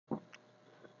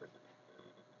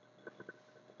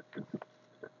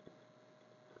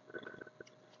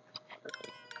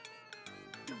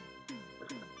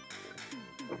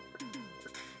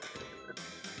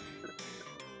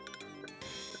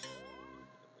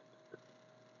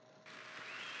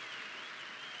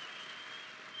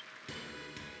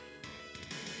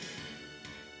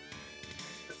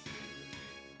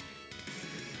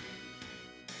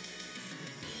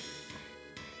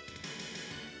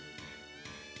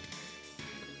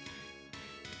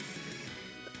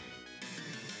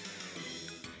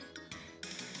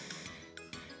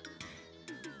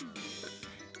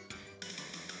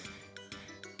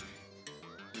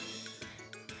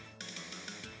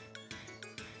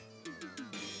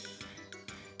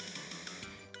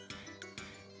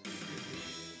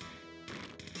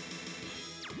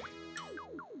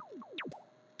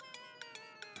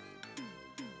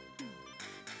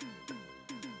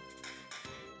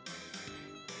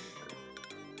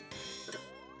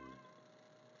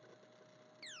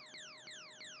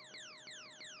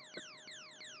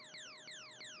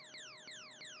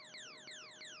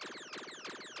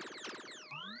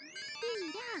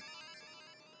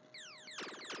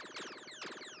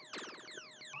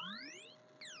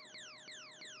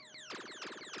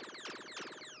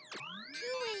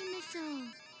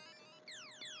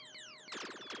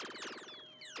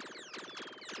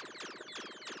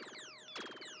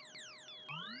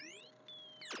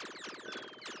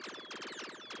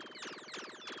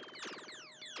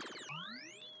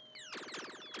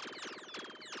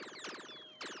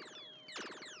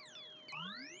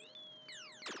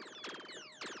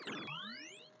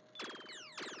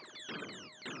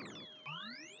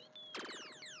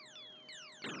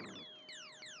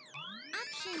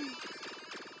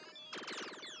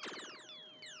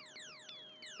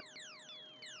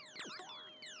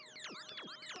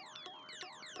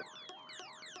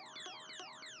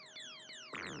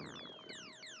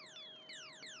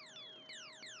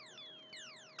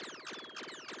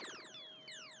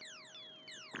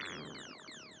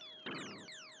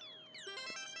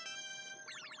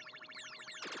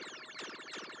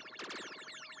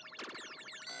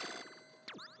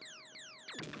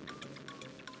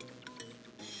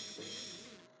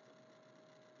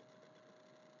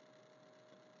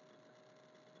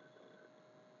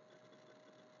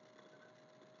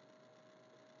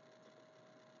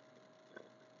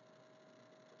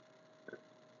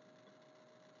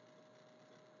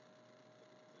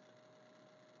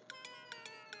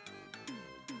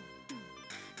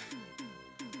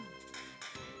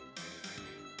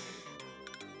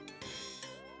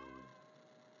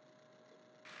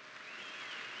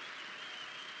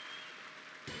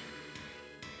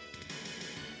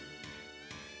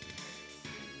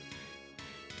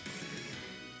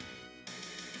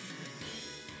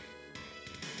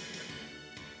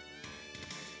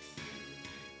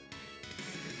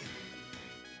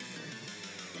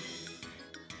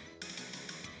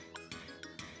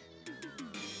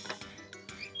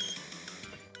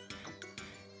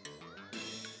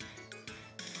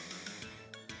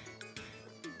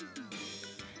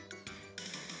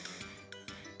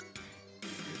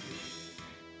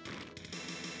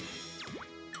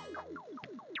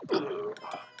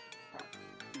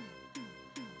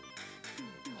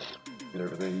Get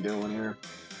everything going here.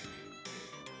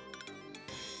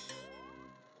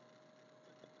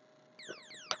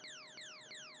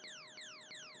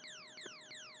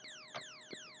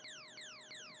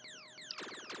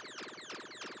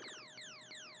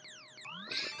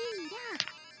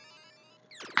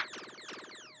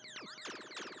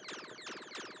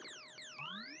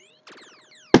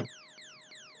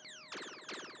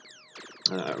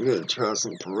 Alright, we're gonna try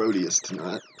some Parodius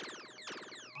tonight.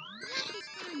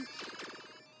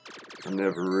 I've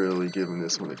never really given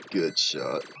this one a good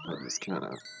shot. I just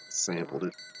kinda sampled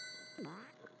it.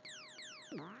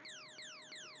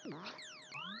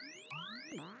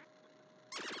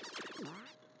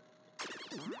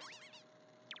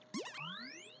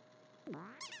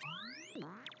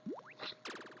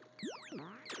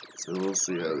 So we'll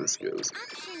see how this goes.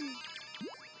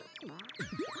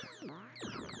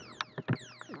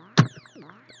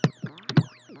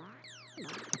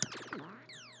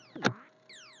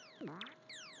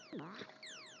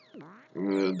 I'm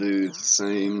gonna do the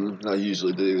same I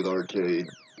usually do with arcade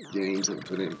games and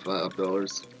put in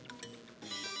 $5.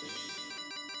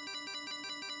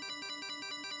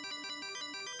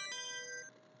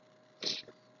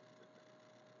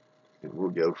 And we'll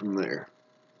go from there.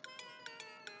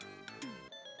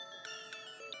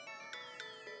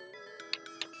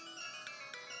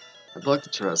 I'd like to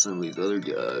try some of these other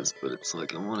guys, but it's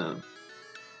like I want to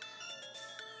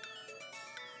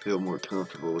feel more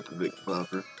comfortable with the big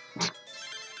flopper.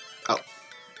 Oh,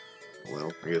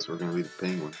 well, I guess we're gonna be the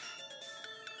penguin.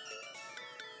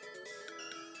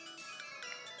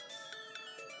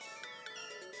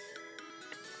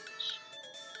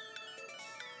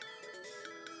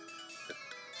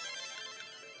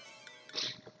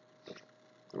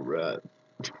 All right.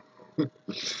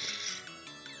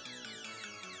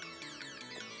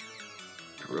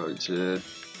 Karate Chad.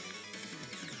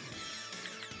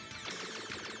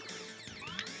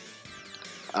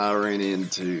 I ran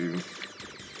into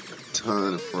a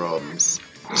ton of problems.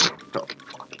 Oh,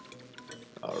 fuck.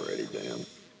 Already, damn.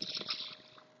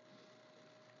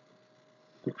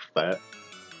 You're fat.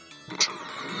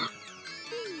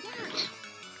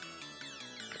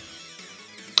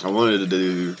 I wanted to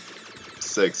do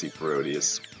sexy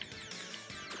Parodius.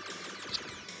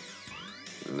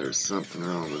 And there's something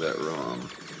wrong with that ROM.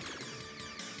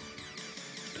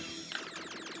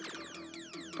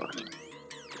 Fuck.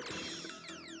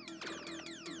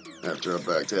 After I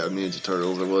backed out of Ninja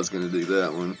Turtles, I was going to do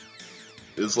that one.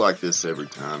 It's like this every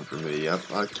time for me. I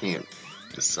can't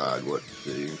decide what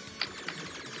to do.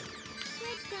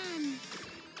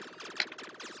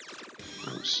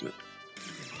 Oh shit.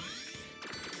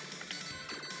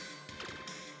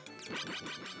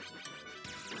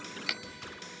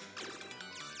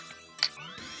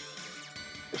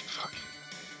 Fuck.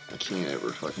 I can't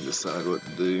ever fucking decide what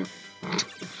to do.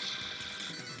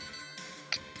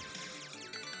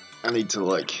 I need to,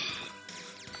 like,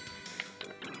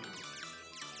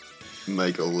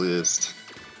 make a list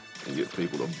and get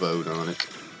people to vote on it.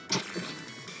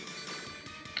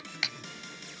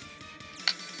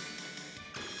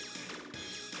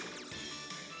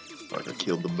 Like I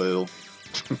killed the bell.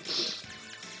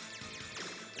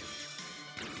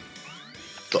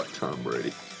 Like Tom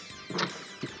Brady.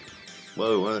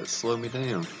 Whoa, why did it slow me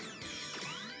down?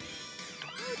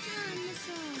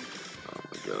 Oh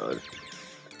my god.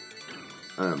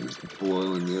 I'm just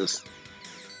blowing this.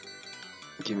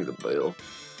 Give me the bell.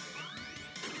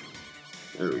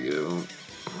 There we go.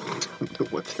 I don't know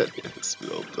what that is,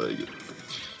 but I'll take it.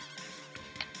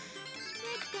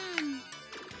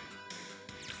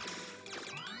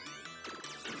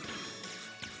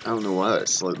 I don't know why that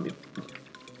slowed me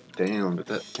down, but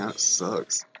that kind of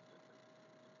sucks.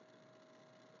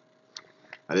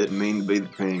 I didn't mean to be the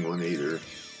penguin either.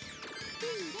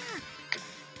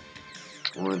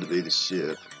 I wanted to be the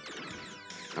ship.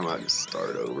 I might just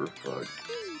start over, fuck.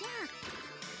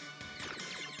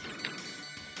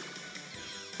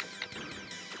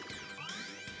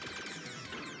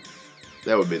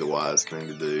 That would be the wise thing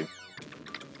to do.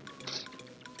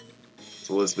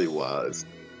 So let's be wise.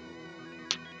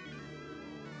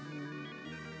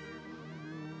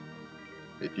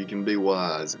 If you can be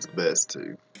wise, it's best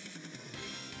to.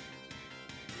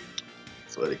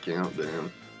 So let it count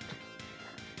down.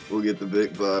 We'll get the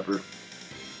big viper.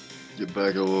 Get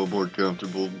back a little more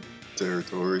comfortable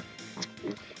territory.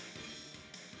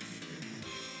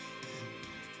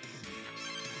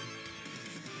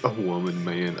 A woman,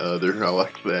 man, other. I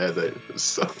like that. That is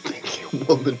something.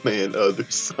 Woman, man, other,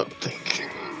 something.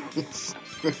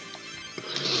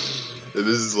 And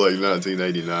this is like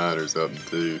 1989 or something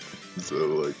too. So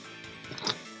like,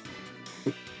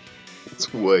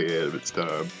 it's way ahead of its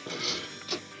time.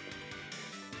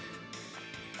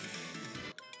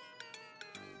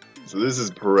 So this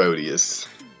is Parodius.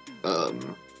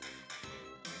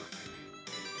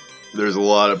 There's a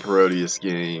lot of Parodius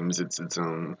games. It's its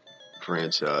own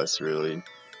franchise, really.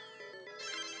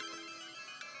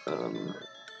 I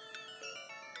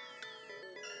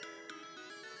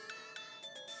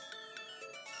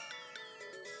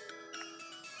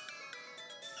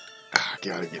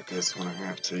gotta get this one. I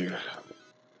have to.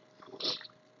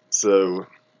 So,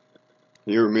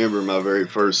 you remember my very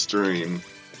first stream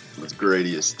was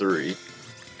Gradius 3,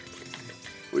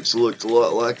 which looked a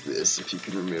lot like this, if you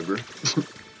can remember.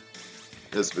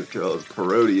 That's because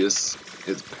Parodius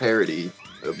is parody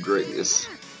of Gradius.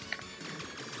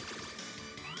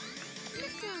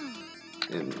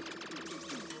 And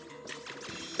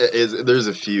there's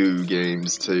a few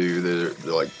games too that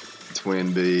are like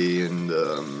Twin B and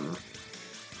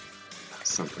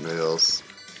something else.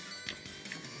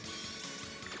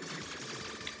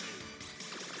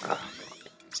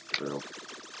 Drill.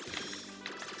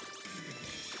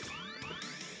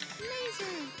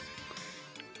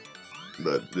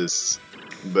 But this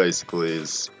basically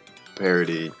is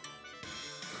parody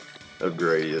of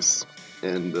Gradius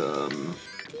and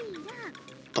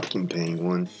fucking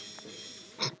penguin.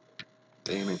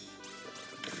 Damn it.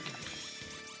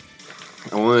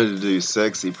 I wanted to do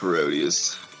Sexy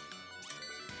Parodius,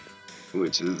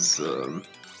 which is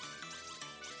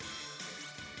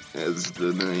as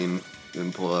the name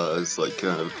implies, like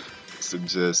kind of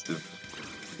suggestive.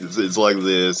 It's like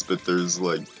this, but there's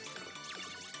like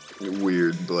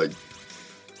weird, like,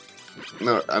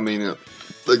 no, I mean, I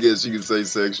guess you could say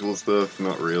sexual stuff.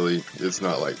 Not really. It's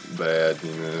not like bad,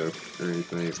 you know, or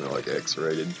anything. It's not like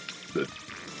X-rated, but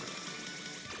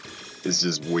it's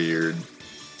just weird,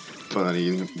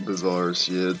 funny, bizarre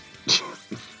shit.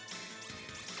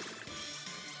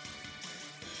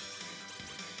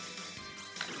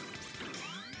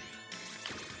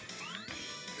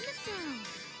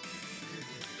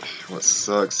 What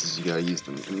sucks is you gotta use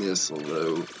the missile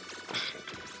though.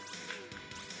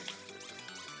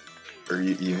 Or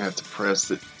you have to press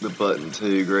the button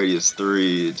too. Gradius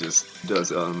 3, it just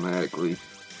does it automatically.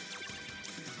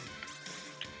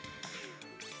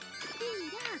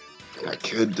 I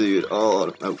could do it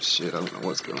all. Oh shit, I don't know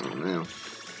what's going on now.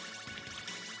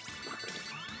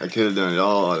 I could have done it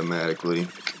all automatically,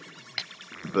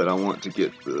 but I want to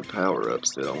get the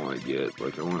power-ups that I want to get.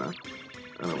 Like I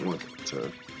don't want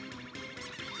to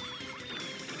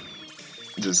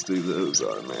just do those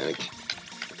automatic.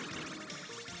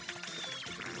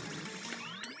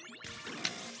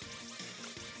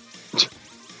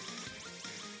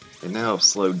 And now I've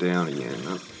slowed down again.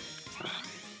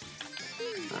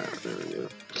 Alright, there we go.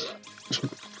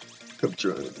 I'm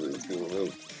trying to see what's going on.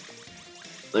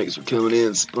 Thanks for coming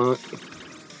in, Spunk.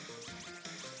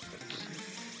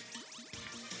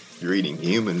 You're eating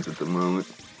humans at the moment.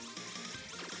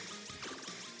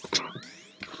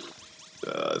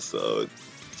 I saw it.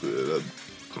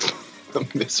 I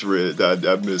misread.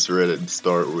 I misread it to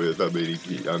start with. I mean,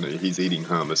 I know he's eating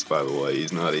hummus, by the way.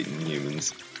 He's not eating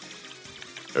humans.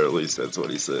 Or at least that's what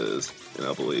he says, and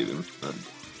I believe him.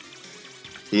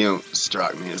 He don't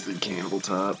strike me as the cannibal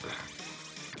type.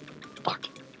 Fuck.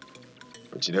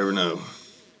 But you never know.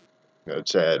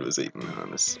 Chad was eating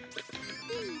hummus.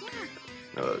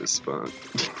 Oh, it was fun.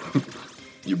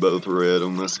 You both red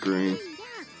on my screen.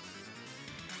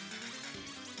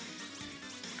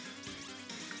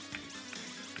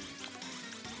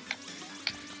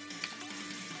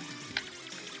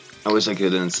 I wish I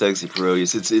could have done Sexy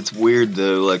Parodius. It's weird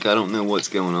though, like I don't know what's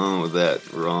going on with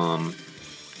that ROM.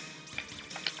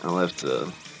 I'll have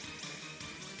to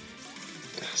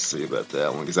see about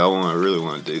that one, because I really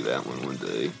want to do that one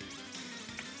day.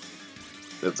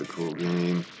 That's a cool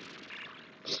game.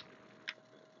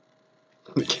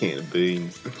 The can of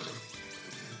beans.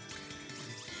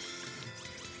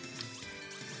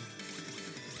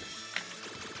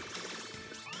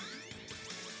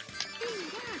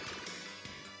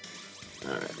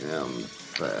 Alright, now I'm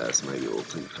fast, maybe a little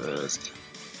too fast.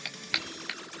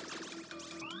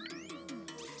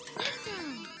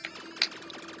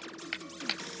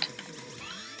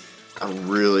 I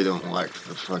really don't like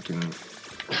the fucking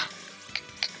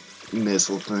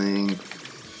missile thing.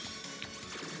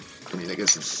 I mean, I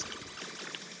guess it's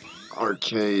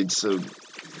arcade, so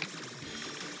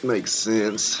it makes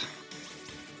sense.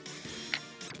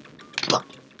 Fuck.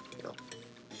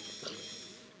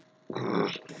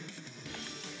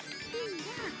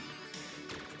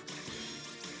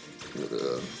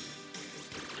 But,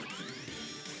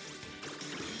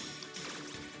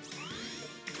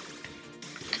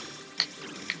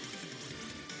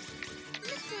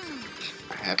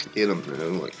 I have to get them though.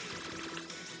 Like,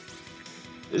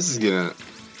 this is gonna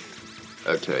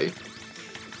Okay.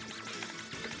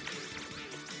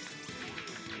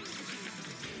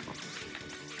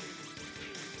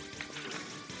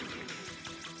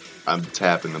 I'm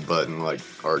tapping the button like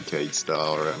arcade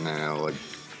style right now. Like,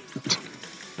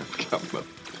 I've got my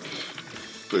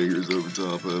fingers over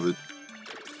top of it.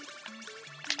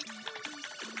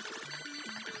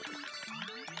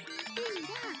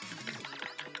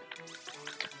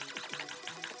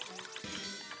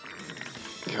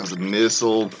 Because the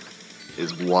missile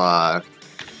is Y,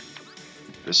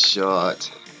 the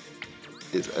shot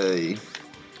is A.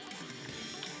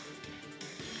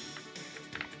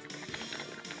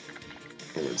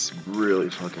 And it's really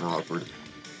fucking awkward.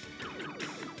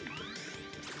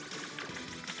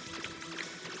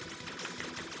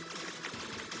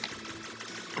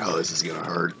 Oh, this is gonna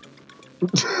hurt.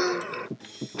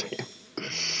 Damn.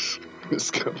 This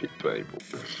is gonna be painful.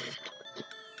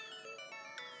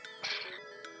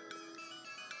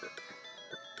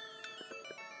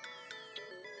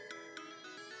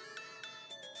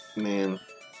 Man,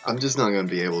 I'm just not gonna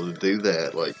be able to do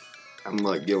that. Like, I'm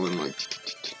like going like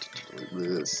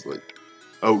this. Like,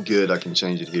 oh, good, I can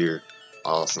change it here.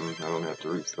 Awesome, I don't have to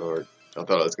restart. I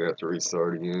thought I was gonna have to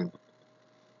restart again.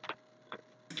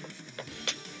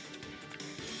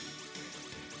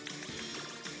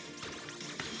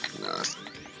 Nice.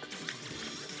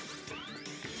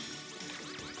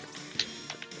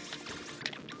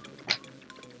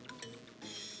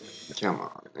 Come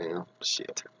on, man.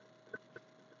 Shit.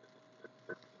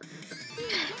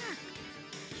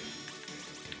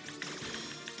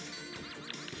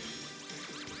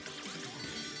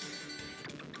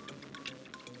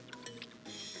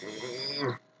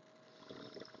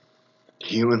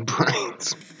 Human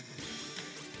brains.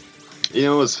 You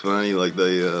know what's funny? Like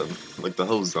like the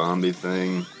whole zombie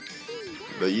thing.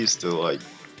 They used to like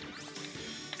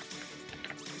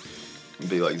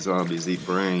be like zombies eat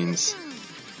brains,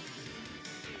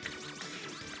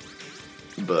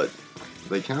 but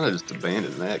they kind of just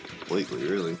abandoned that completely.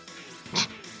 Really,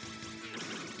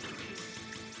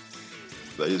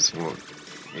 they just want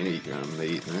any kind of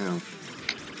meat now.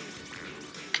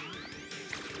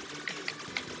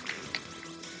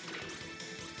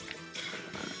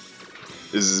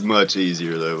 This is much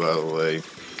easier though, by the way.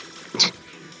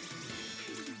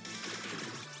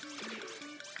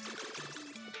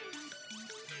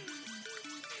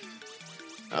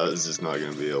 I was just not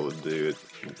going to be able to do it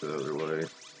the other way.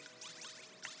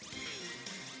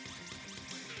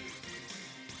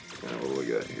 Now what do we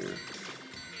got here?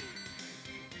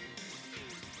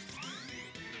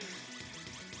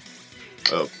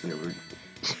 Oh, here we go.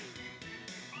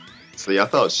 See, I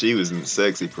thought she was in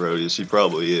Sexy Parodius. She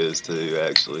probably is too,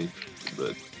 actually.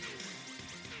 But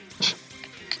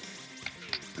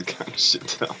the kind of shit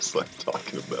that I was like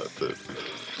talking about, the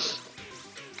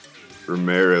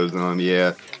Romero's on,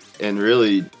 yeah. And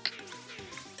really,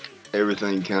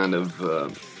 everything kind of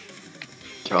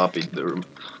copied the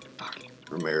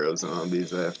Romero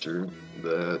zombies after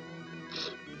that.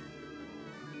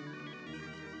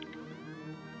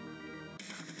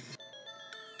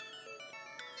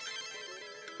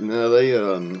 No, they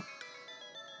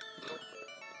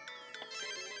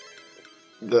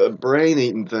the brain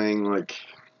eating thing, like,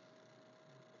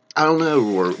 I don't know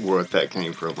where that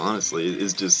came from, honestly.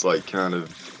 It's just like kind of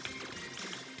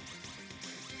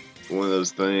one of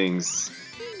those things,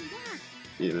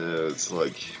 you know, it's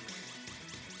like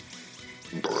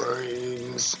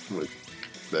brains, like,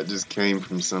 that just came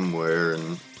from somewhere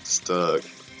and stuck.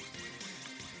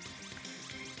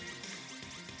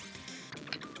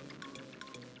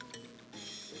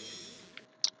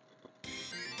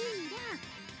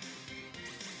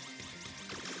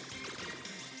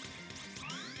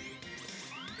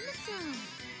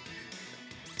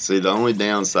 See, the only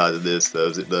downside of this, though,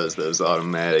 is it does those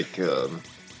automatic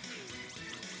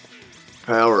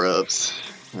power-ups.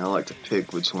 I like to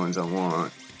pick which ones I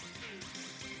want.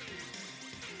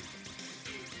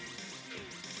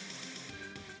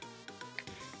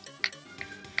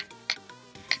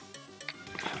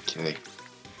 Okay.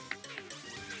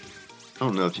 I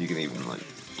don't know if you can even, like,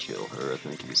 kill her. I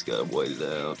think you just gotta wait it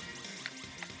out.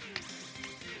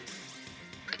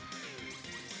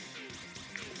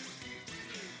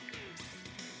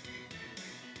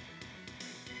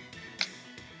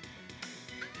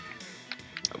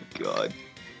 God.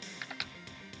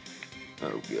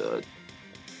 Oh God.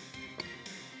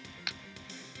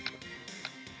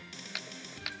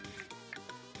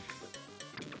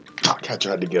 Fuck, I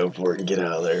tried to go for it and get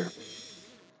out of there.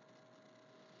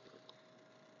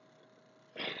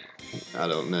 I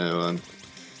don't know.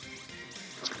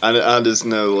 I just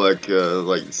know, like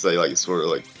say, like sort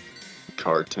of like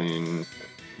cartoon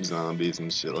zombies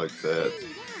and shit like that.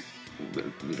 But,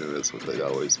 you know, that's what they'd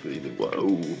always be.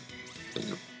 Whoa.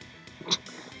 Damn.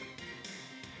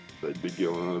 They'd be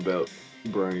going on about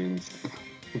brains.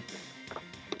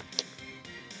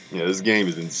 Yeah, this game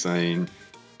is insane.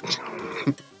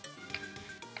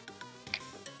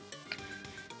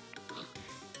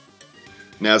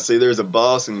 Now, see, there's a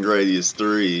boss in Gradius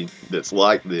 3 that's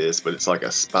like this, but it's like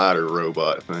a spider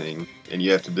robot thing, and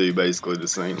you have to do basically the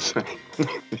same thing.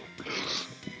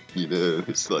 You know,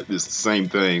 it's like it's the same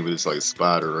thing, but it's like a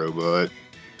spider robot.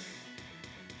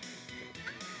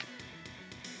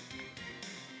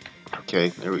 Okay,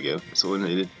 there we go. That's what we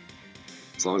needed.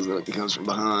 As long as nothing comes from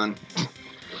behind.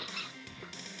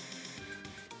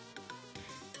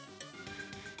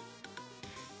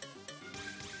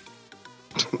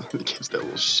 It gives that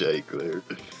little shake there.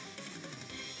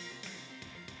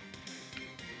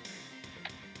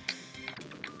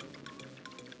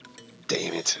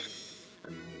 Damn it.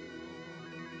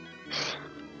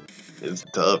 It's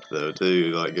tough though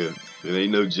too. Like it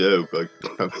ain't no joke. Like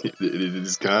I mean, it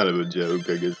is kind of a joke.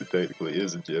 I guess it technically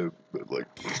is a joke, but like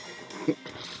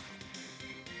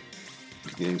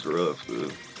this game's rough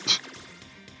though.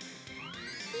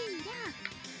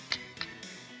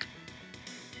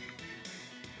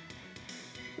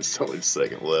 It's only the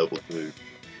second level too.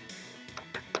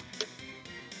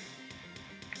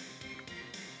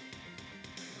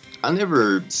 I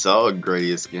never saw a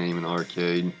Gradius game in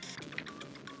arcade.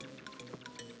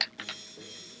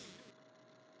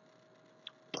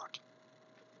 Fuck.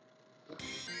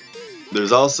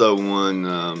 There's also one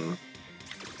on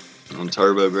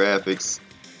TurboGrafx.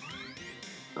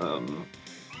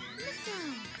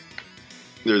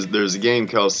 There's a game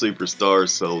called Super Star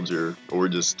Soldier, or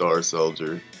just Star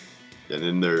Soldier, and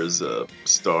then there's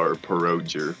Star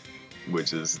Parodius,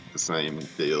 which is the same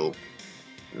deal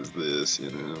as this,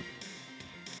 you know.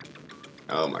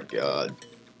 Oh my god.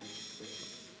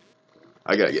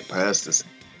 I gotta get past this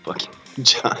fucking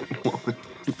giant one.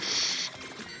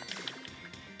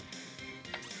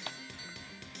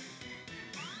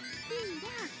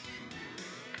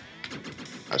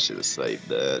 I should have saved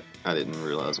that. I didn't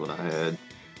realize what I had.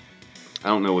 I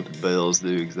don't know what the bells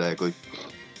do exactly.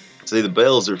 See, the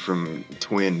bells are from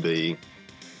Twin Bee,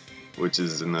 which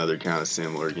is another kind of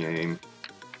similar game.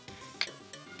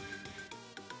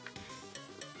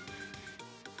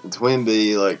 Twin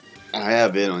Bee, like, I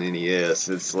have it on NES.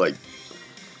 It's like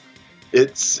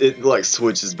it like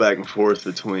switches back and forth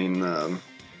between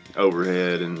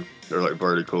overhead and or like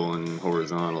vertical and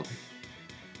horizontal.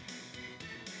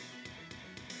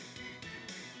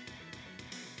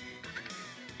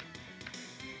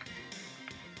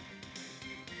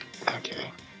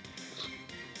 Okay.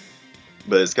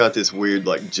 But it's got this weird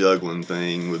like juggling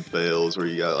thing with bells where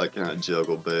you got like kind of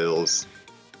juggle bells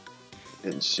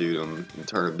and shoot them and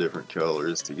turn them different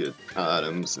colors to get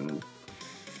items, and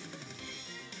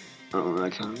I don't know, I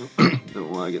kind of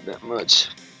don't like it that much.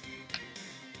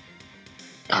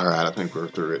 Alright, I think we're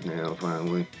through it now,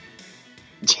 finally.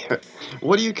 Yeah.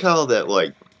 What do you call that,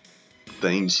 like,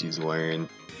 thing she's wearing?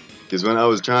 Because when I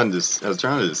was trying to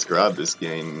describe this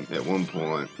game at one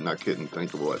point, and I couldn't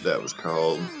think of what that was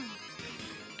called.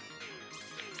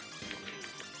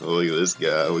 Oh, look at this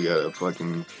guy. We got a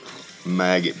fucking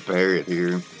maggot parrot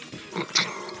here.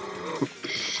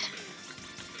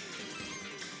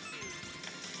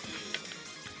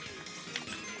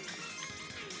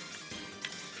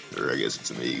 Or I guess it's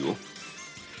an eagle.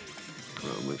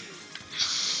 Probably.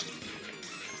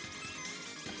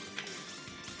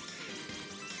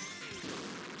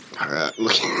 Alright,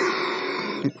 look.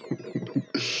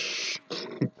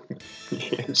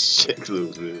 Yeah, shake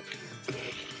those in.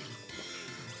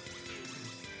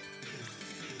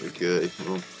 Okay,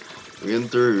 well, we're getting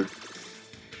through.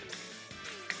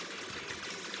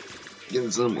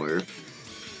 Getting somewhere.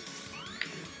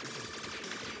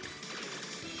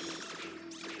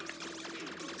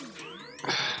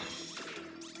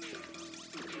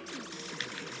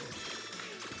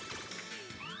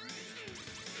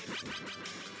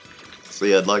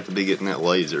 See, I'd like to be getting that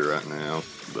laser right now,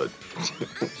 but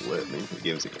let me. It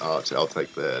gives me option. I'll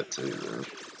take that too, though.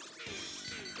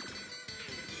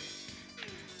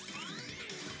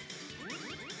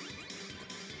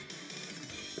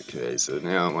 Okay, so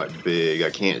now I'm like big.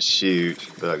 I can't shoot,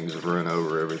 but I can just run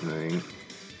over everything.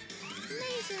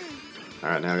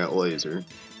 Alright, now I got laser.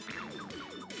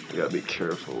 I gotta be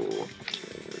careful. Okay,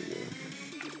 there we go.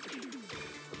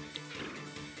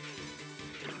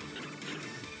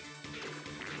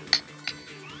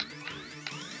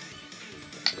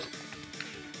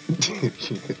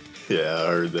 Yeah, I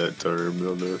heard that term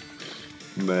on the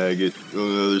maggot on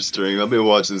another stream. I've been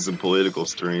watching some political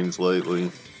streams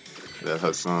lately. That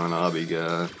Hassan Abi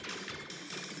guy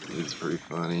is pretty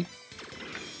funny.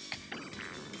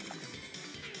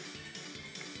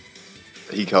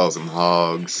 He calls them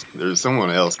hogs. There's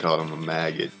someone else called him a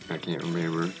maggot. I can't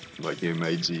remember. Like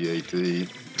M-A-G-A-T.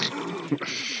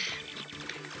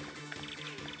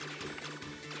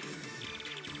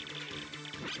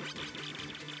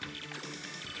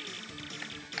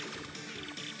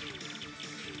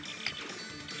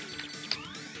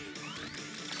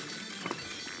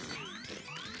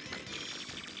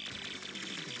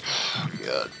 Oh,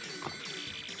 God.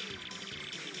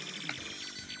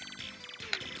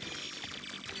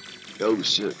 Oh,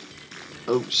 shit.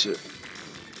 Oh, shit.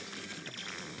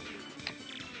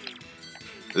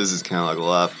 This is kind of like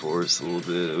Life Force a little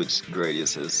bit, which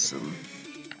Gradius has some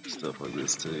stuff like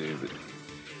this too, but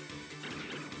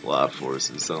Life Force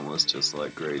is almost just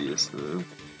like Gradius though.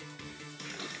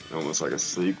 Almost like a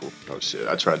sequel. Oh shit,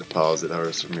 I tried to pause it. I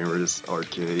just remember this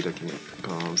arcade, I can't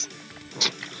pause.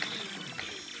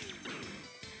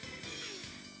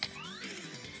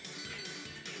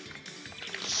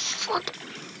 Fuck.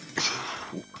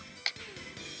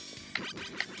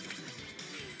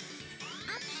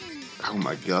 Oh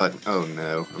my god. Oh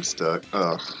no, I'm stuck.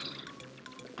 Oh.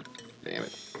 Damn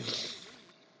it.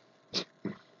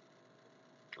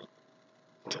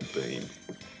 Bean.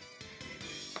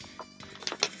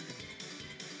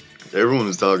 Everyone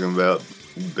was talking about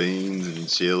beans and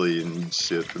chili and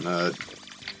shit tonight.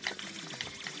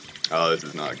 Oh, this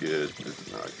is not good. This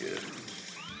is not good.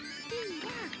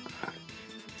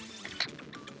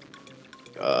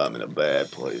 I'm in a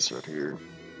bad place right here.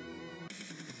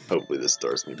 Hopefully this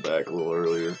starts me back a little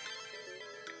earlier.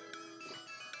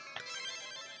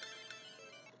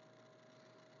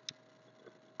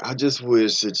 I just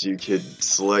wish that you could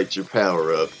select your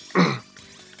power up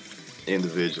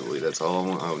individually. That's all I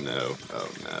want. Oh no. Oh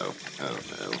no. Oh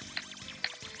no.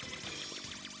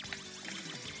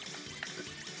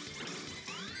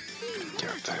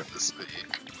 Gotta tap the speed.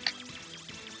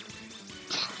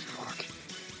 Fuck.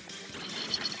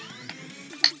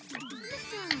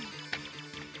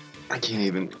 I can't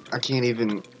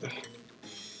even.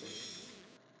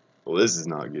 Well, this is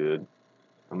not good.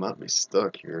 I might be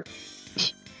stuck here.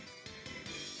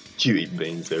 You eat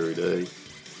beans every day.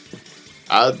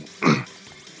 I'm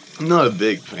not a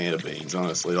big fan of beans,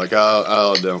 honestly. Like,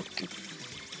 I don't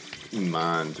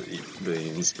mind to eat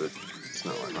beans, but it's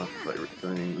not like my favorite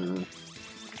thing, man.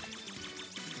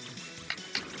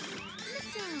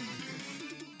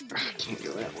 I can't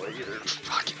go that way either.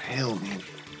 Fucking hell, man.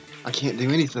 I can't do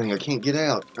anything. I can't get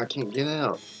out. I can't get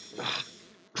out.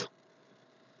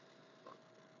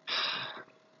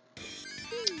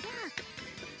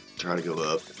 Try to go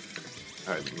up.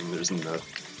 Alright, there's enough.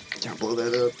 Can't blow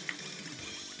that up.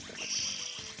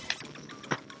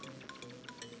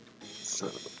 Son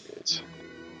of a bitch.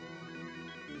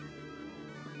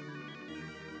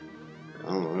 I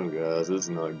don't know, guys. This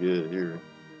is not good here.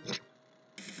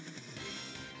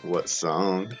 What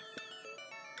song?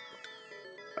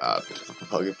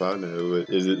 Fuck if I know.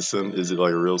 Is it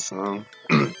like a real song?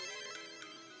 I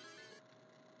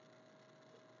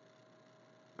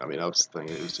mean, I was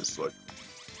thinking it was just like.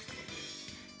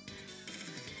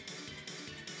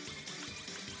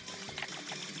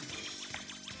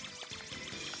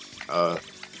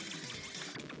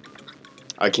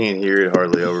 I can't hear it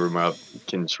hardly over my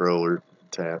controller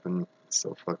tapping. It's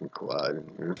so fucking quiet in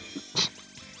here.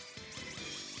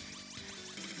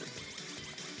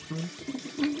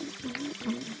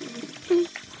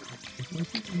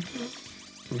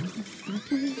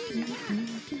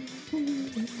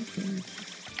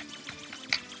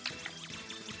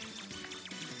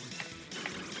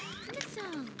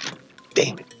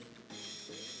 Damn it.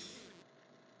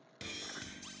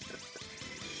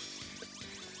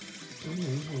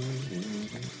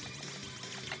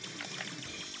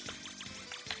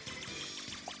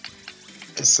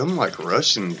 It's some like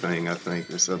Russian thing, I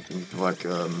think, or something. Like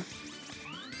I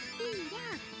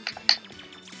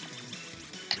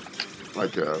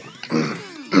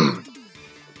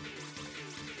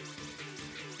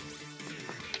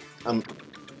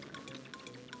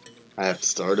have to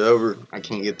start over. I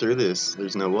can't get through this.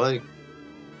 There's no way.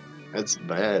 That's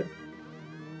bad.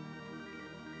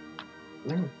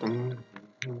 Okay,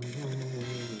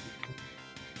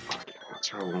 I'll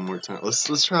try one more time.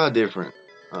 Let's try a different.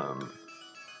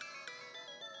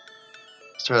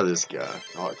 Let's try this guy.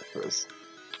 I like this.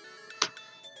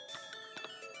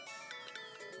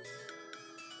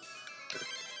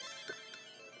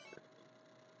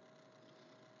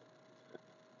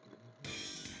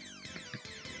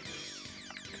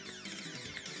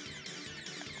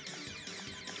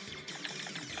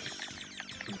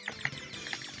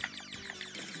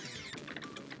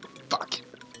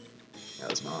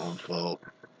 own fault.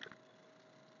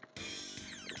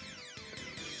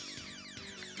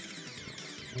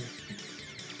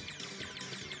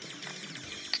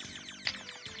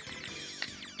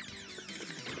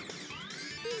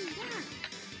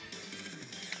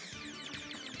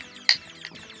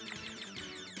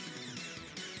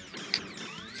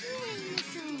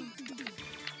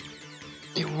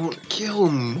 It won't kill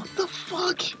him. What the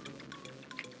fuck?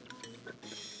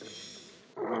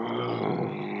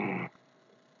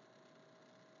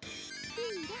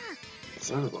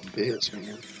 Son of a bitch,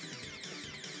 man.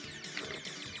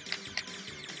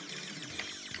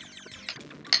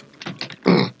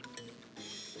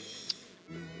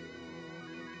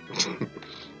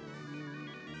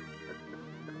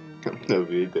 No,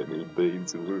 he ate that many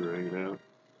beans when we were hanging out.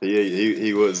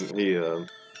 He wasn't, he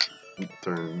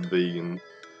turned vegan.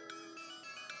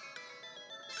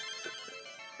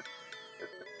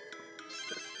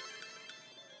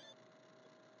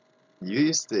 You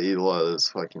used to eat a lot of those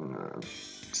fucking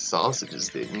sausages,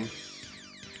 didn't you?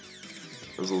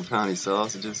 Those little tiny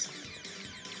sausages.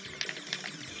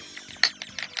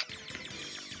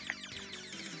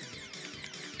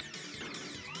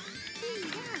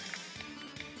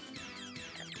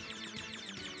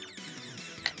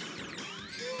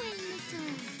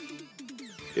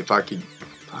 If I could,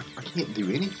 I can't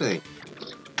do anything.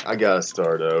 I gotta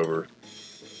start over.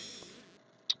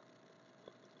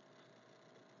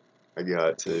 I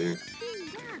got to.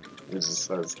 I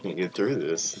just can't get through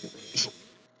this.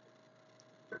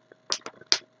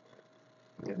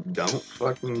 Don't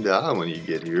fucking die when you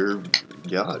get here.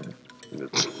 God.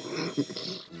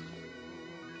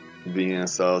 Vienna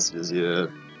sausages, yeah.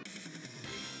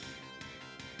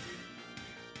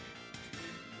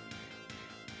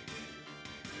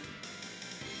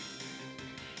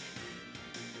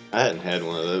 I hadn't had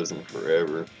one of those in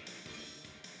forever.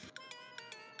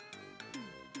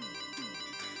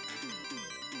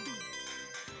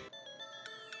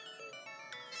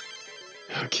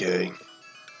 Okay.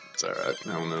 It's alright.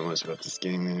 I don't know much about this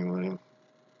game anyway.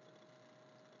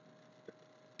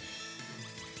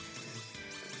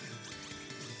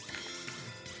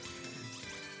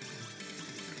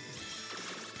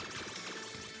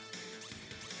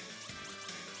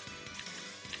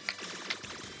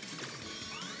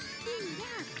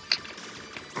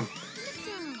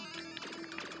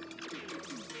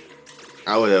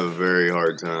 I would have a very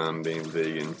hard time being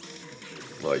vegan.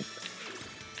 Like,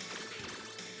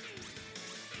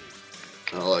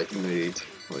 I like meat.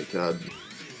 Like, I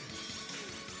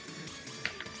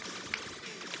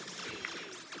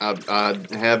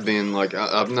have been, like,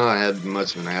 I've not had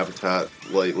much of an appetite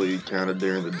lately, kind of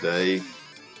during the day.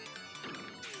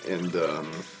 And,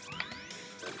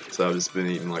 so I've just been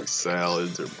eating, like,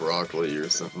 salads or broccoli or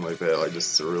something like that. Like,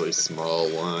 just a really small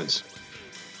lunch.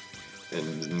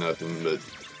 And nothing but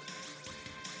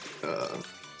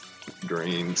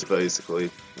greens,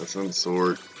 basically, of some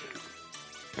sort.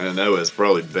 And I know it's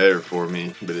probably better for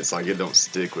me, but it's like it don't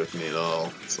stick with me at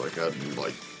all. It's like I'm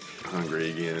like hungry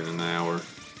again in an hour.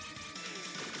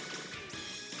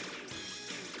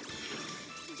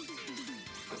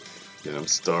 And I'm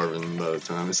starving by the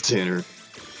time it's dinner.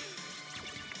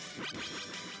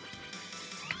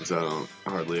 Because I don't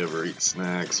hardly ever eat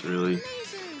snacks, really.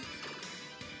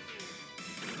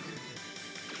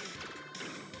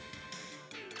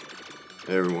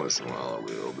 Every once in a while I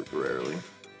will, but rarely.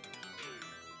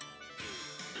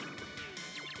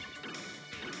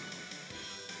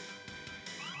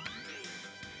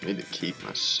 I need to keep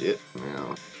my shit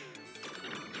now.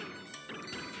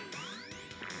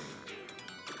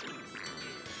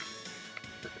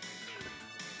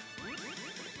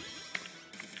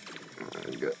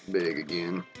 I got big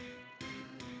again.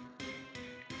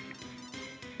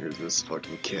 Here's this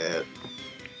fucking cat.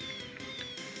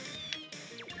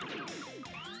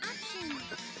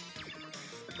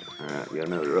 Alright, we got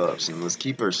another option. Let's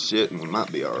keep our shit and we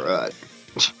might be alright.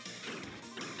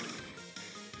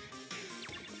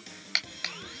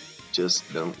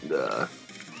 Just don't die.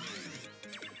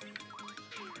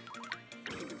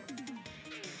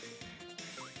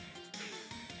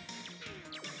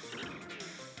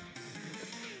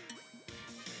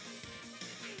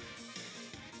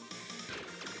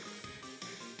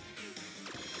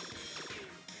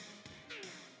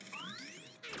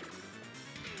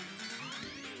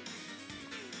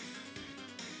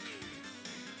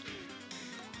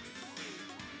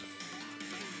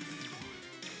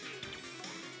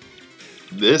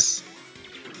 This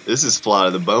is Fly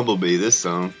the Bumblebee, this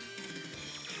song.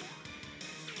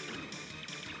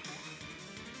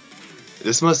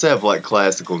 This must have like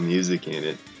classical music in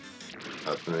it,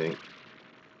 I think.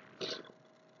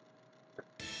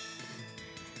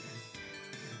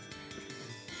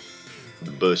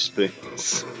 bush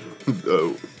beans.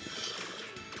 Oh,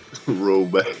 roll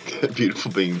back that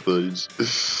beautiful bean footage.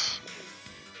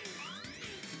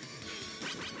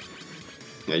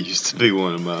 That used to be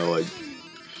one of my like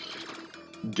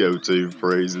go-to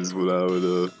phrases when I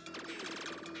would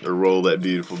roll that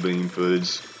beautiful bean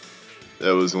footage.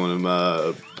 That was one of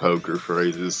my poker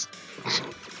phrases.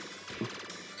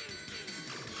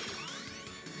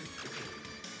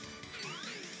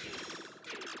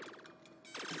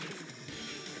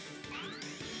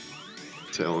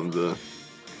 Telling the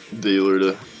dealer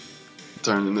to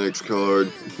turn the next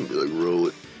card. Be like, roll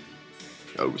it.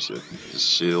 Oh shit, just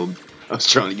shield. I was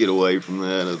trying to get away from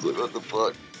that. I was like, what the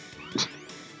fuck?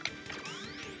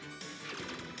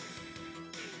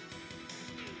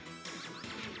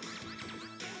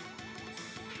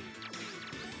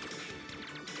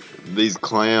 These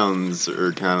clowns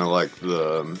are kind of like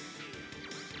the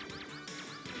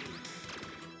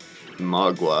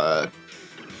Mogwai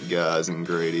guys in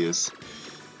Gradius.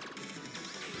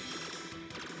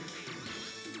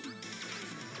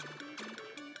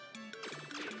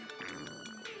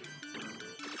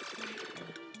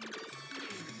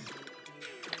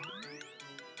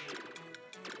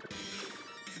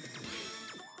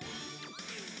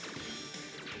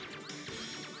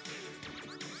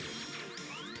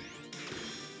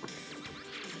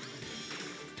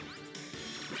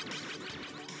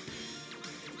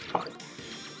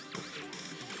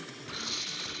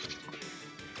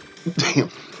 Damn.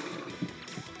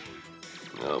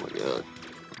 Oh my god.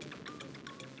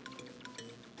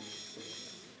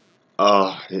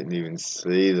 Oh, I didn't even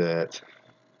see that.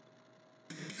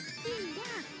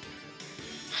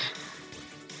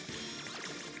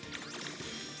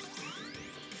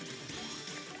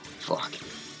 Fuck.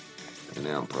 And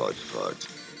now I'm probably fucked.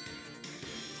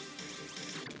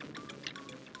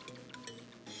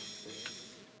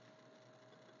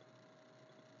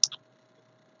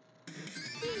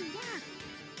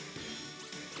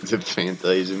 Is it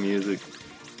Fantasia music?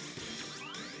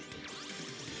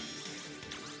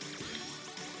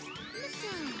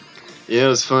 Yeah, it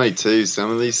was funny too.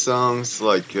 Some of these songs,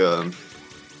 like,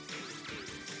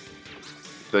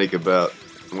 think about,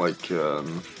 like,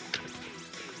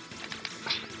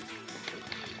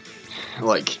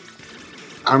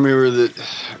 I remember that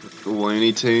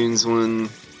Looney Tunes one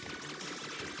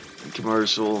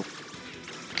commercial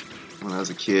when I was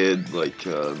a kid, like,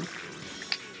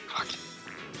 fuck,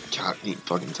 God, I can't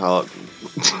fucking talk.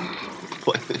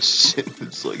 Play this shit,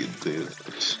 it's like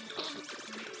intense.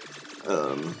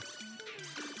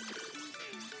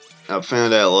 I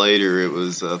found out later it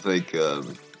was, I think,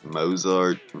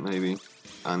 Mozart, maybe.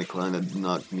 Kind of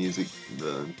not music,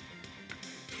 the...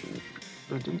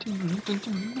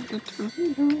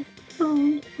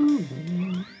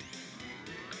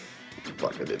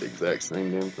 Fuck, I did the exact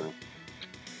same damn thing.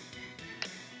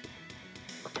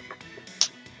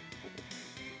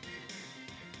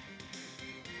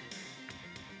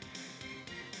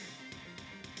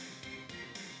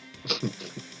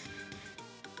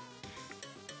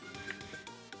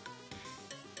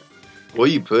 What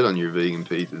do you put on your vegan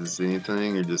pizzas?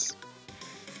 Anything, or just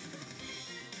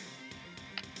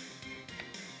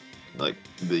like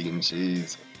vegan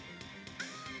cheese?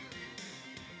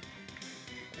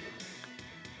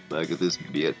 Back at this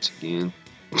bitch again.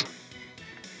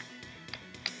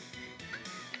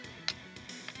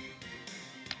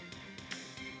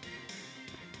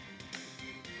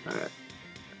 Alright.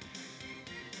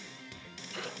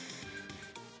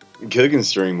 Cooking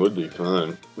stream would be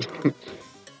fun.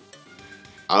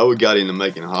 I got into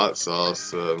making hot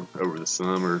sauce over the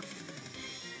summer.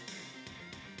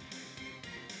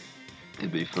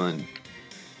 It'd be fun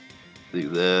to do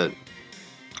that.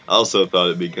 I also thought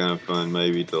it'd be kind of fun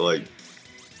maybe to like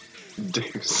do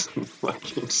some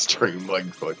like extreme like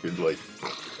fucking like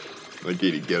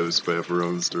eat a ghost pepper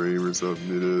on stream or something,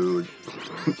 you know. Like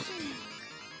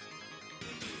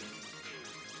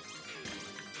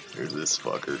here's this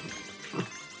fucker.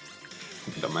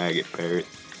 The maggot parrot.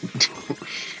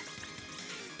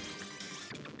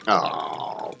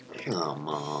 Oh, come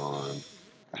on.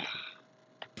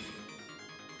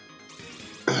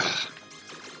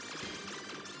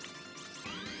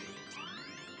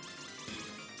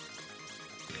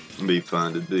 It'd be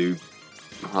fun to do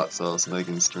hot sauce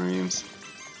making streams.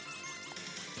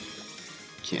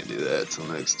 Can't do that till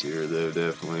next year though,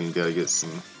 definitely. Gotta get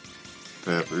some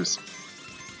peppers.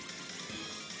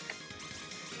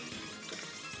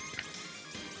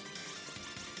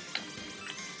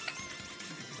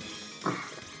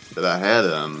 But I had,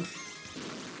 I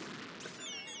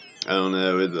don't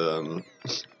know,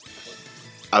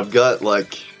 I've got,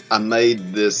 like, I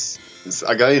made this,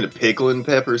 I got into pickling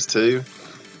peppers, too.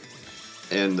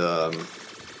 And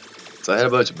so I had a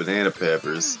bunch of banana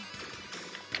peppers,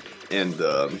 and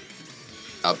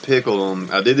I pickled them.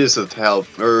 I did this with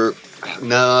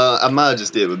no, I might have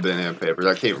just did it with banana peppers.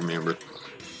 I can't remember,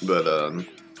 but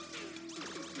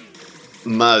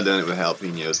might have done it with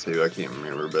jalapenos too. I can't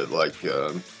remember, but like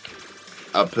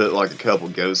I put like a couple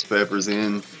ghost peppers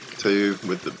in too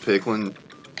with the pickling.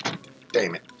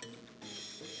 Damn it!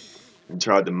 And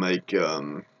tried to make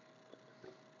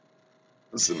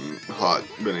some hot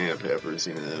banana peppers,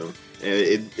 you know, and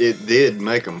it did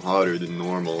make them hotter than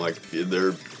normal. Like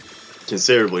they're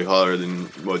considerably hotter than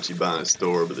what you buy in a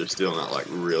store, but they're still not like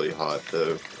really hot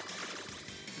though,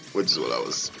 which is what I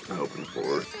was hoping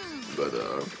for. But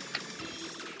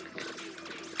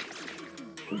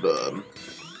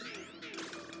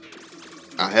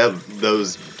I have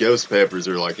those ghost peppers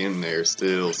are like in there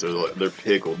still, so they're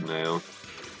pickled now,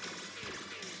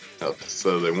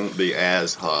 so they won't be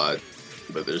as hot,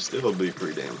 but they'll still be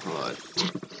pretty damn hot.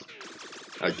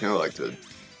 I'd kind of like to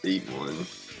eat one.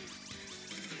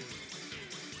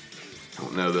 I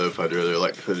don't know though if I'd rather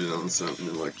like put it on something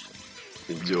and like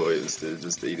enjoy it instead of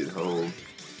just eat it whole.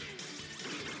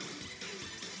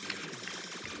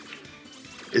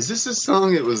 Is this a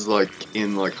song that was like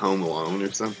in like Home Alone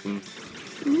or something?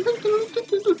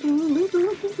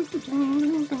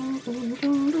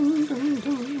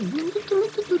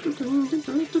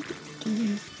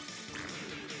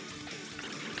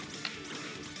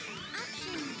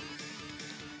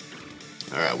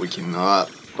 Alright, we cannot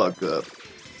fuck up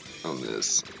on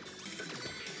this.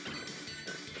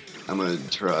 I'm gonna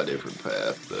try a different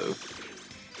path though.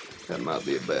 That might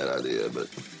be a bad idea, but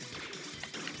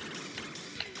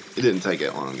it didn't take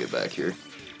that long to get back here.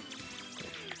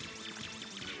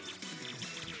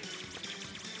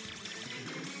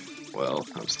 Well,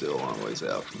 I'm still a long ways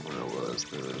out from where I was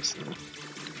though, so.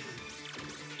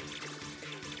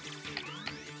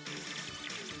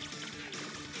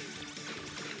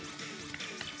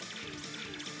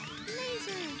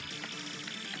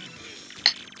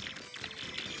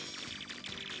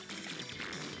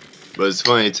 But it's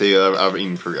funny too. I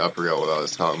forgot what I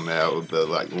was talking about with the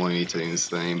like Looney Tunes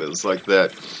thing. But it's like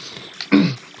that.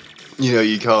 You know,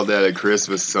 you call that a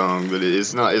Christmas song, but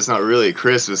it's not. It's not really a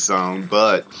Christmas song,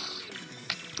 but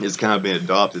it's kind of been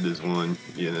adopted as one.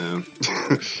 You know,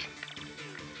 it's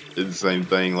the same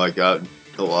thing. Like a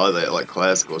lot of that like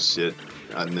classical shit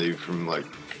I knew from like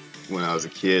when I was a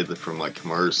kid, from like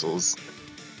commercials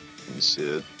and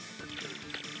shit.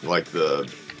 Like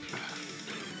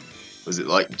was it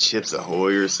like Chips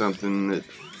Ahoy or something that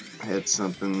had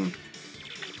something?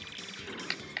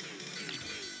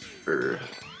 Or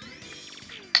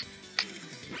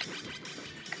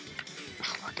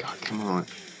oh my god, come on.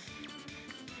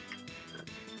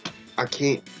 I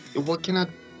can't. What can I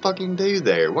fucking do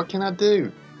there? What can I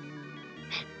do?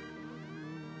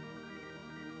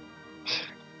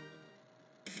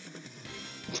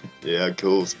 Yeah,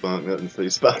 cool, Spunk. Nothing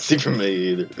too spicy for me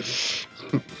either.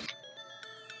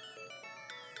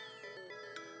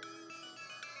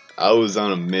 I was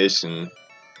on a mission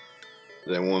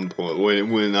at one point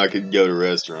when I could go to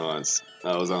restaurants.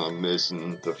 I was on a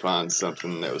mission to find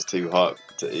something that was too hot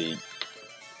to eat,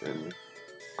 and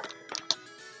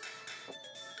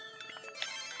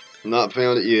not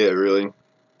found it yet. Really,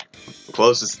 the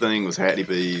closest thing was Hattie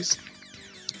B's.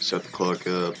 Shut the clock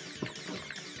up.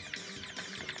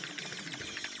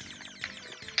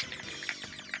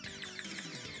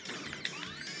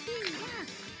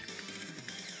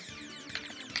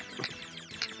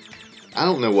 I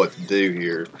don't know what to do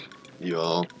here,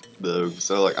 y'all, though.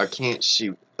 So, like, I can't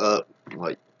shoot up,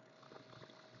 like...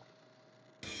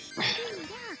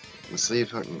 Let's see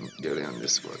if I can go down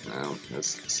this way now.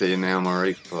 Let's see, now I'm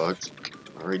already fucked.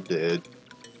 Already dead.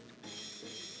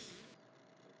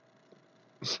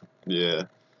 Yeah.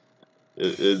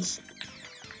 It's...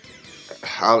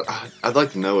 I'd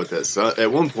like to know what that... So,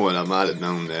 at one point, I might have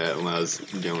known that when I was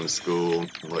going to school,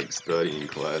 like, studying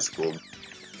classical.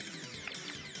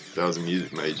 I was a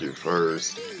music major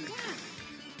first.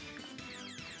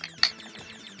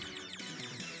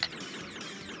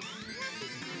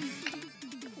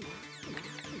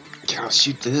 Can I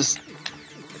shoot this?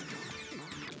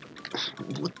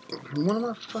 What am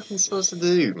I fucking supposed to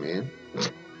do, man?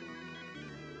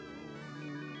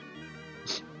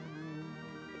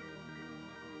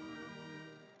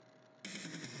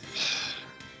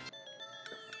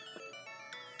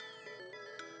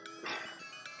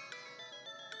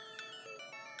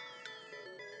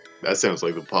 That sounds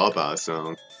like the Popeye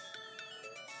song.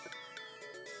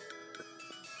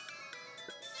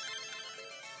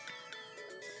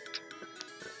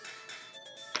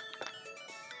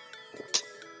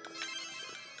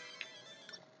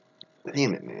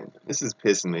 Damn it, man. This is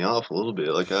pissing me off a little bit.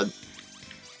 Like, I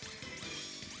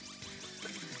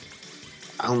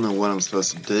don't know what I'm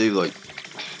supposed to do. Like,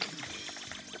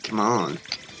 come on.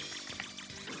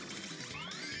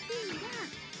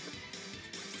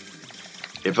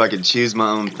 If I could choose my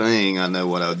own thing, I know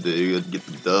what I'd do. I'd get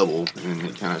the double, and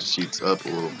it kind of shoots up a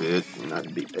little bit, and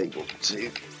I'd be able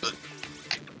to. But,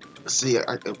 see,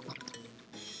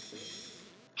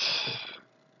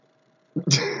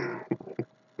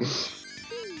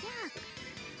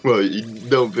 well, you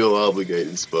don't feel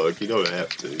obligated, Spuck. You don't have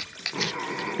to.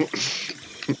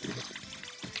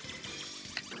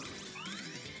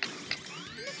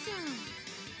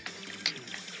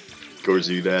 Of course,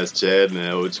 you'd ask Chad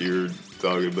now what you're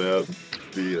talking about.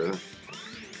 If he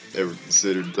ever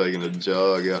considered taking a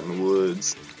jog out in the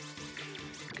woods.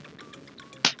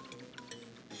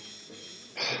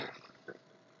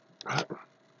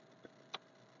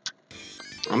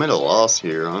 I'm at a loss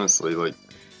here, honestly. Like,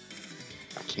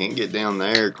 I can't get down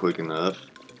there quick enough.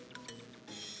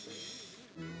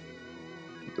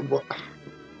 What?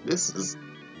 This is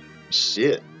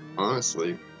shit,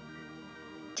 honestly.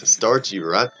 To start you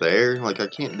right there, like, I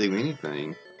can't do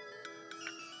anything.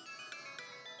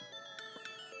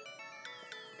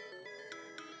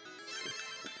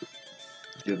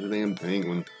 Get the damn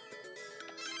penguin.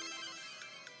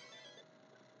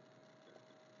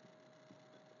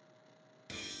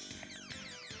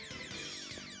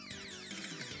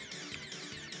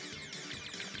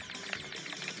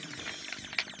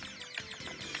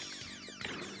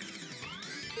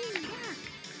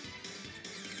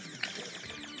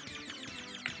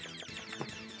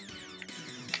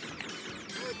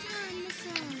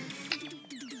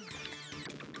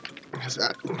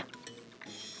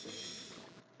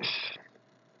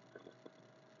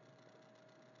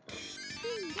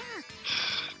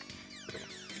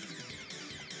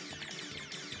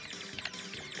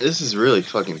 This is really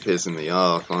fucking pissing me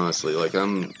off, honestly. Like, I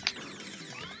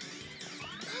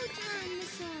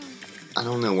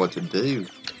don't know what to do.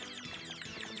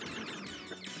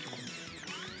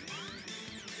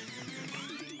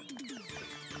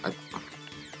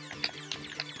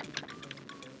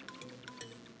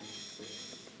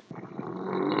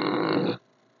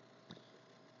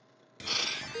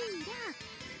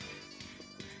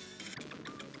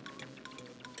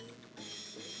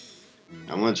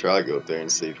 I'm gonna try to go up there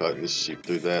and see if I can just shoot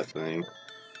through that thing.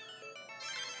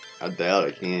 I doubt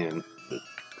I can, but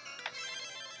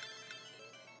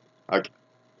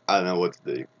I know what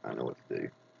to do. I know what to do.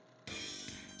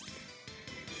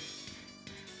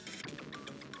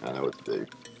 I know what to do.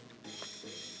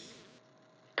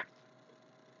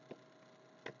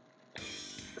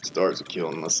 Starts with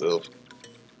killing myself.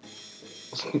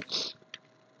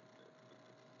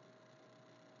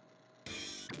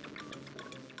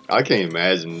 I can't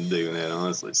imagine doing that,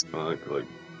 honestly, Spunk. Like,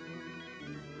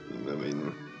 I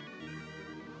mean,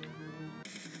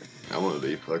 I want to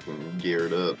be fucking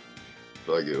geared up if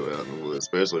I go out in the woods,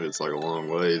 especially if it's like a long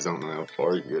ways. I don't know how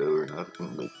far you go or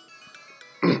nothing,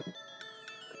 but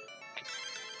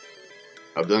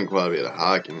I've done quite a bit of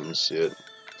hiking and shit.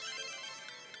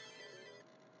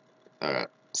 Alright,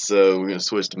 so we're gonna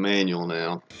switch to manual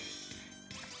now.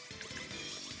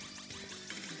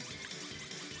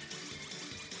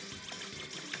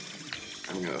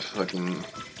 I'm gonna fucking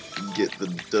get the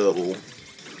double.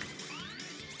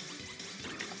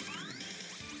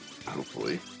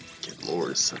 Hopefully. Good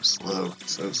lord, it's so slow.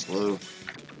 So slow.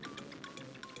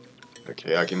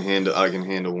 Okay, I can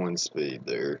handle one speed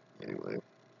there. Anyway.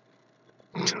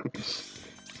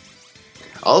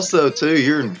 Also, too,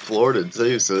 you're in Florida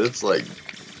too, so it's like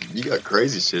you got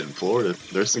crazy shit in Florida.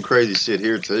 There's some crazy shit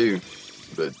here too,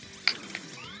 but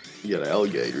you got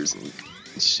alligators and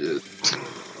shit.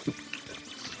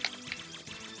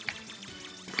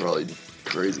 Probably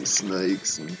crazy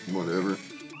snakes and whatever.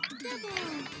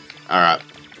 Alright,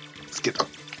 let's get the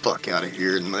fuck out of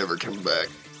here and never come back.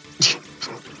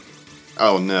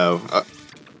 Oh no.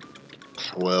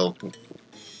 Well.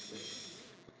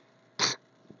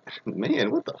 Man,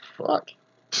 what the fuck?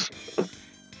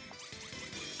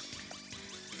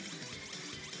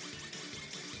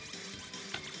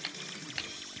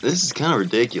 This is kind of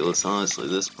ridiculous, honestly,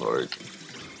 this part.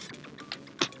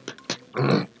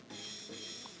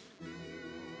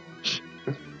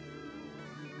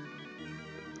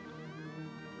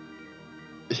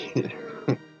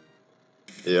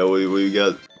 Yeah,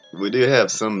 we do have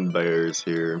some bears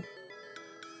here.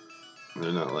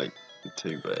 They're not like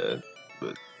too bad,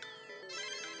 but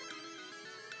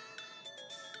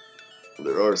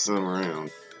there are some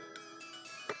around.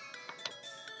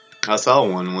 I saw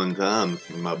one time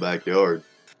in my backyard,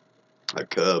 a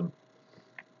cub.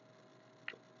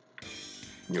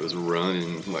 It was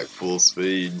running like full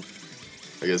speed.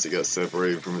 I guess it got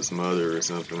separated from its mother or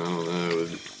something. I don't know.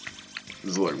 It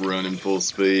was like running full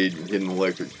speed, hit an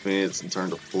electric fence, and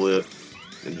turned a flip,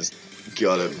 and just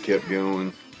got up and kept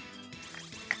going.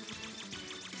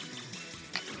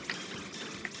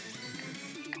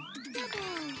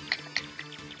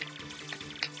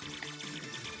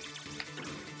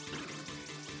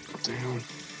 Down.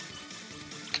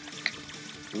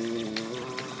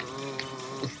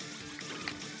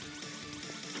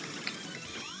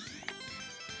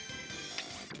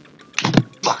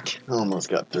 Fuck! I almost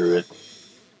got through it.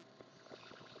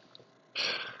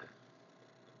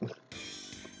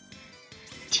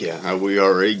 Yeah, we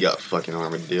already got fucking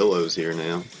armadillos here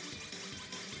now.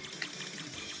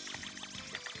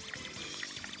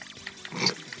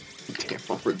 Damn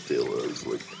armadillos,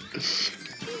 like,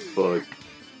 fuck.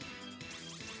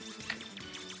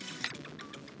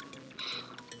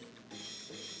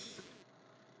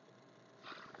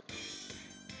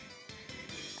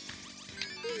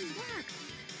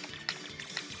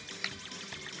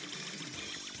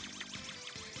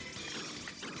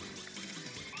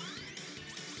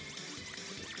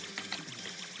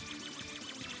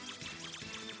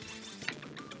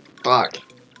 Fuck.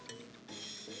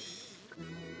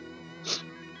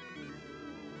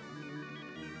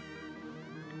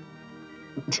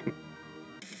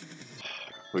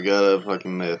 We got a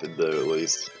fucking method though, at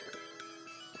least.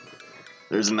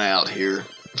 There's an out here.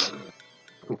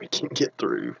 We can get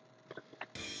through.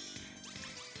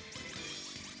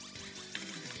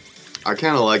 I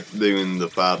kind of like doing the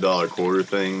 $5 quarter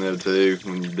thing though too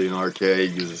when you do an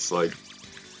arcade, because it's like,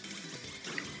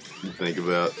 you think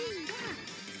about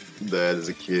that as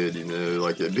a kid, you know,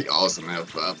 like it'd be awesome to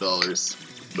have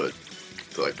 $5, but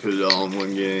to like put it all in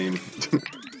one game,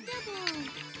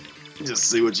 just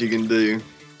see what you can do.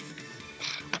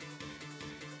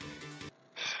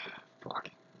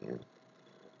 Fuck, man.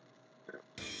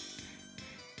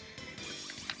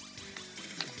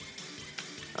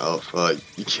 Oh fuck,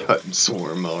 you got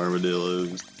swarm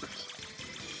armadillos.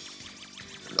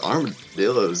 The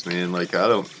armadillos, man, like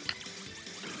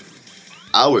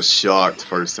I was shocked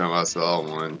first time I saw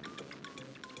one.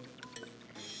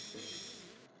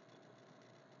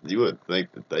 You would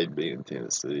think that they'd be in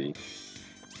Tennessee.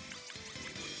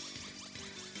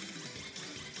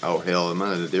 Oh hell, am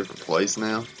I in a different place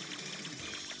now?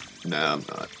 Nah, I'm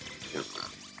not. Never mind.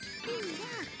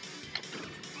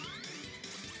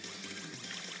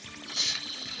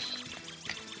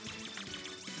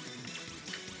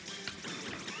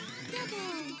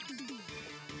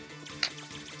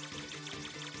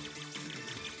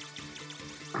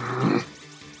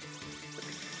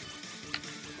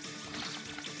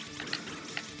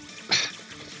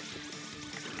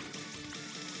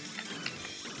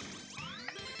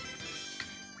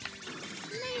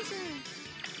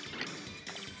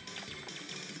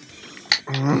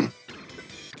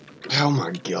 Oh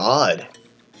my god.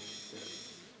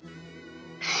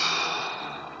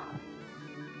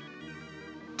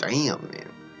 Damn,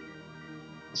 man.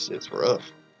 This shit's rough.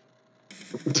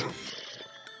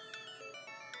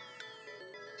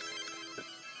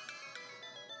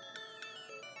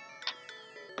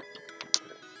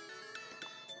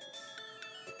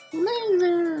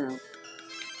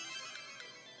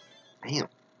 Damn.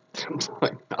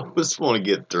 Like, I just want to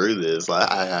get through this.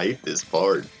 I hate this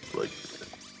part. Like,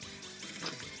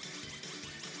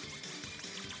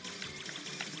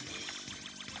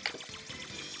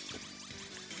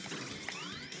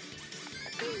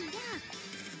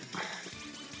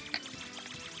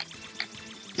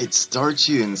 it starts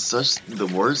you in such the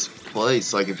worst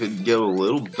place. Like, if it'd go a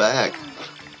little back,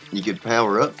 you could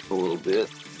power up a little bit.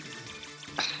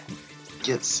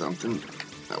 Get something.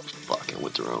 Oh, fuck, I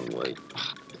went the wrong way.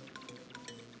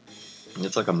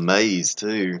 It's like a maze,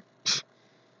 too.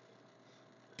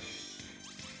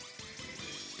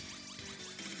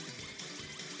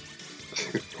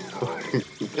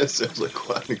 That sounds like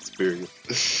quite an experience.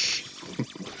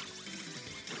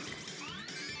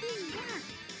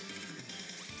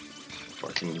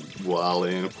 Fucking wild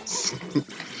animals.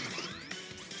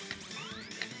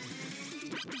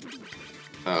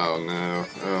 Oh no,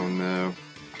 oh no.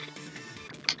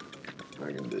 What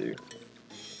I can do.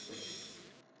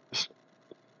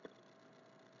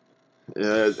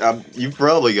 Yeah, you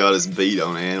probably got us beat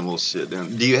on animal shit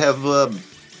down. Do you have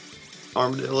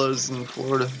armadillos in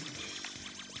Florida?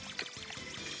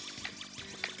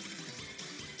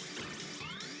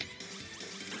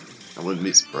 I wouldn't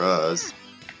be surprised.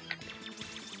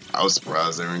 I was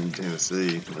surprised they were in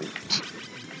Tennessee.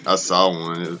 Like, I saw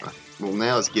one. It was, well,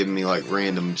 now it's giving me like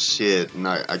random shit, and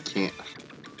I can't.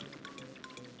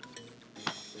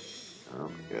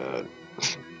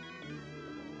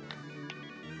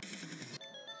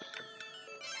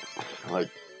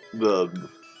 I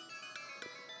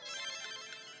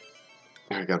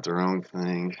got the wrong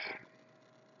thing.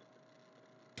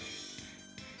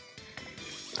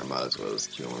 I might as well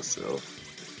just kill myself.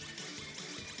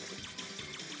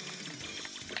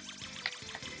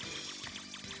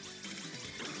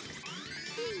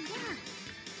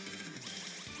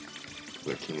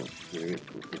 I can't do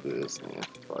it. Look at this. Yeah,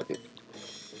 fuck it.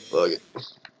 Fuck it.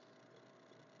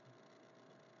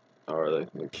 Alright,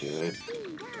 okay.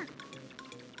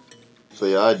 So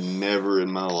yeah, I'd never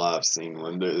in my life seen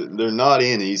one. They're not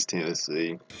in East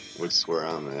Tennessee, which is where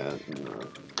I'm at.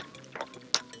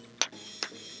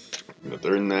 But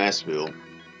they're in Nashville.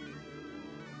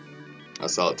 I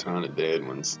saw a ton of dead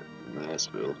ones in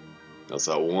Nashville. I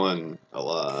saw one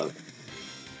alive.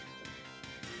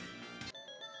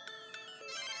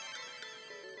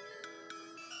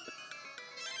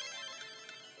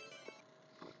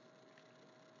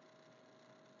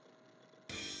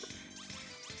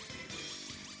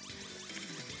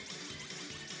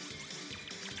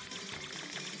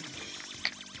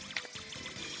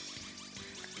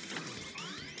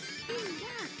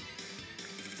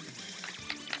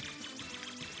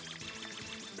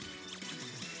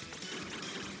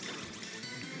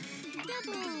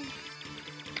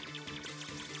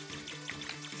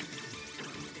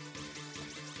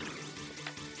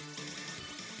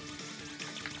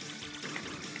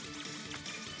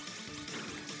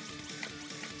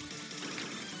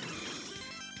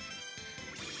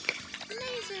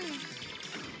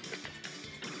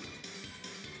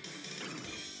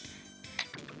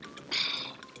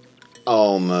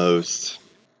 Almost.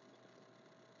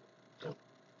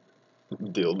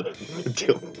 Dildo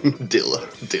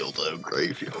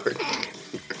graveyard.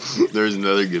 There's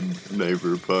another good name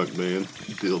for a punk band.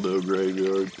 Dildo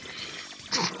graveyard.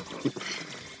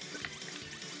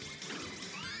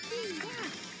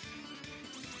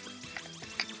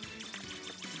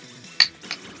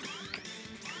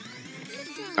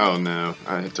 Oh no,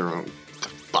 I hit the wrong.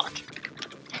 Fuck.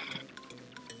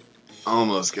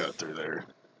 Almost got through there.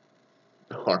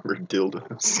 Armored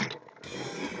dildos.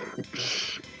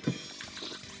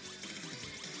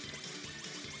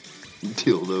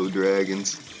 Dildo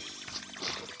dragons.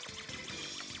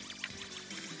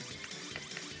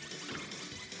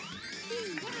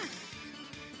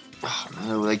 Oh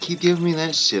no, they keep giving me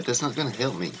that shit. That's not gonna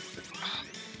help me.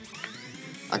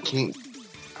 I can't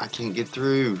get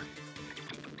through.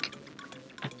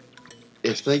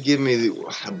 If they give me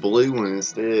a blue one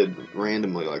instead,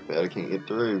 randomly like that, I can't get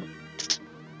through.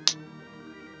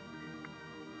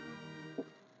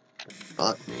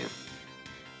 Fuck, man.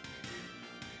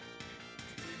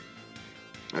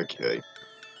 Okay.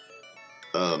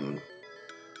 I'm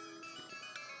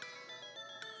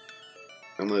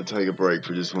gonna take a break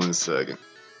for just 1 second.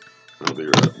 I'll be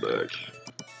right back.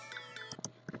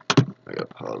 I gotta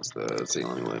pause that. That's the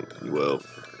only way. Well,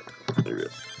 there we go.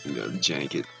 You gotta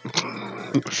jank it.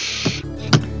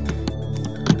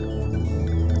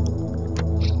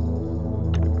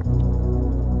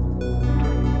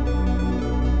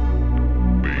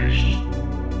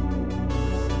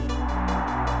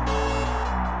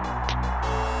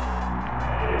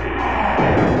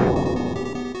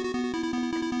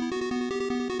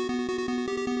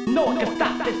 No one can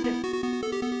stop this.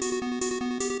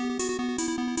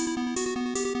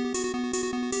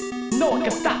 No one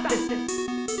can stop this.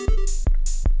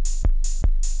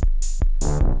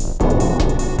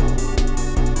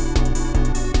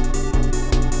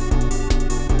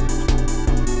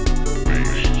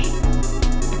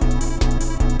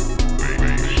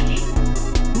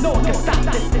 No one can stop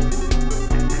this.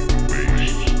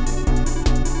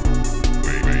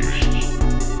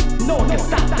 No one can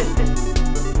stop this.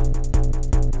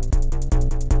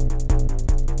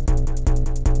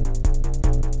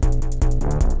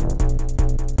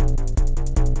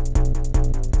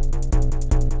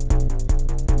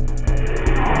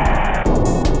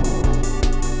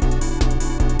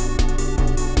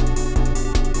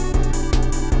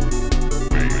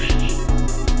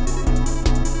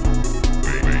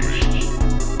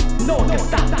 No one can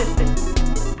stop this.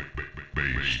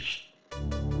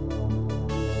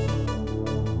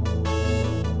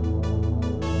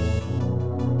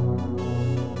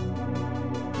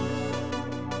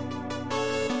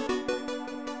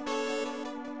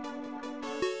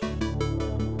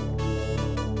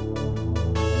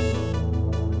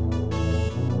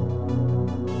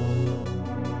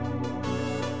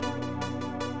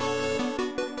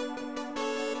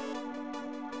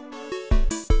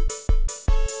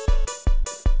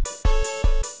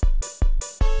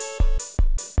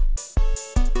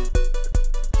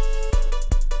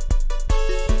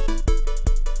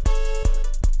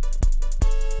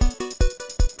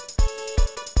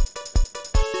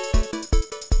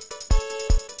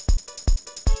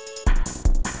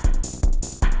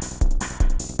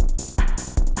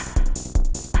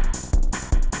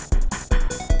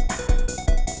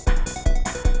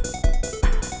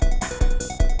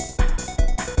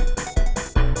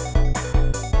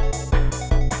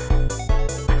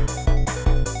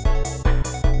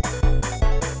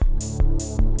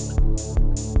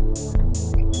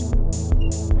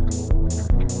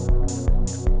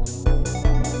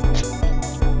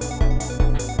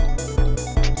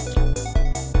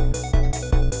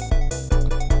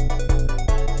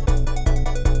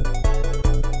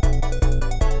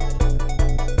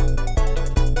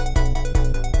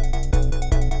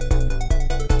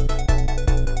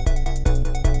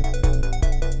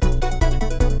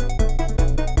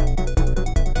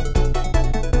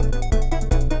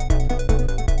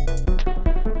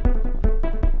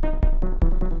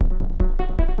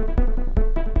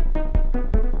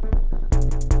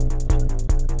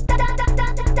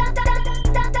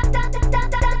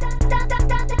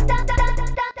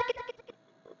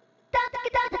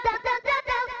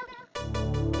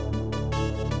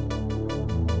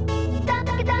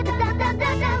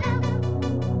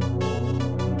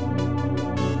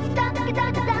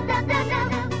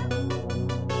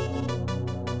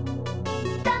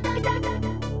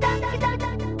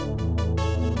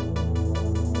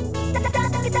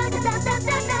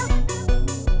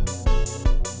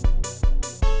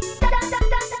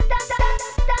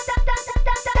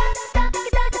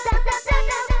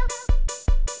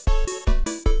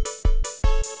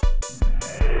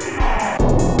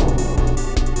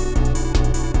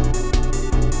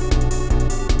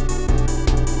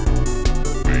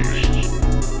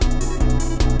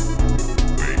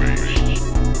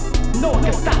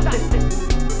 stop this.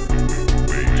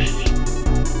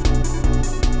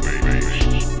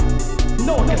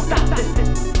 No one can stop this.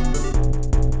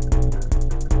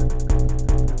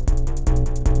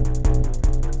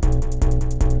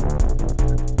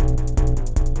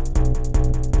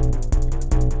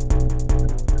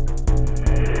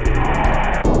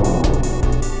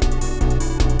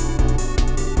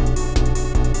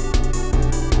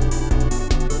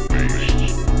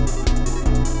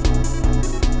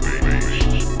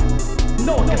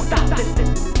 No one can stop this.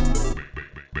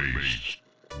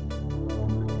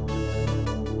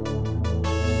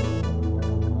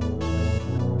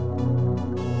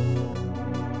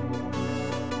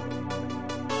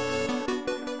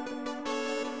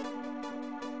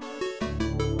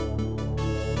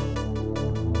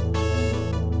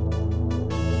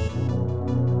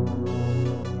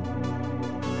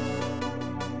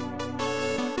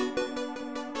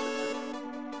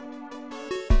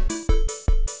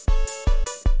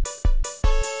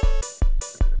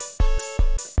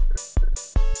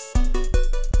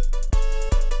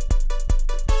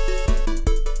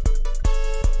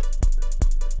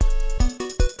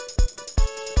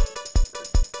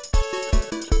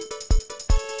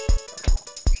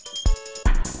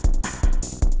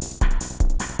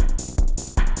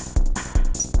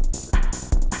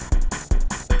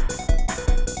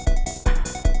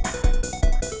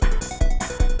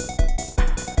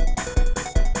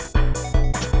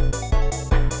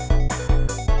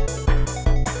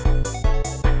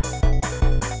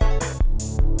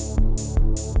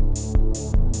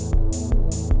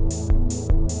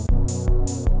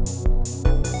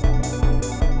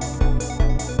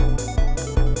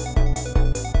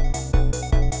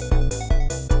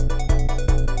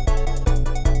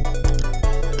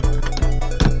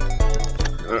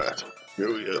 Alright,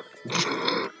 here we go.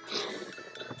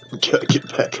 Gotta get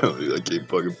back on it. I can't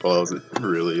fucking pause it.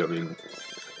 Really, I mean,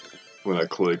 when I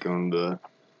click on the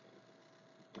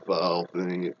file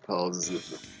thing, it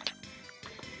pauses it.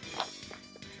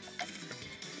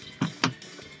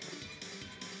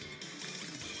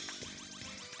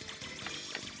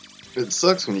 It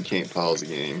sucks when you can't pause a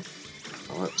game.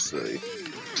 I'll have to say.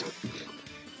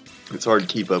 It's hard to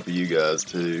keep up with you guys,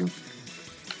 too.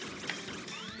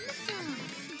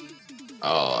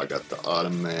 Oh, I got the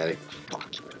automatic.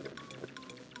 Fuck.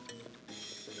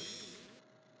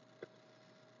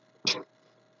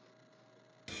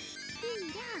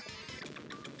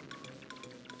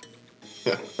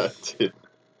 Yeah, I did.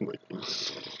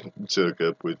 Choke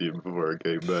up with you before I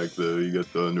came back, though. You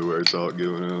got the underwear talk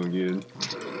going on again.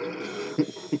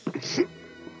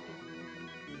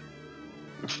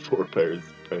 4 pairs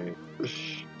of pants.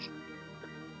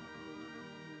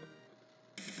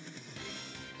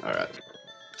 Alright,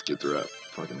 let's get the right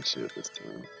fucking shit this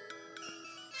time.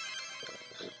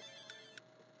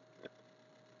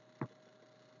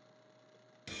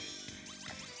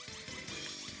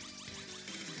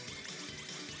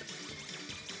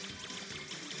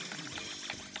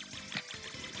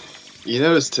 You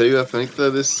notice too, I think though,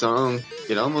 this song,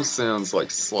 it almost sounds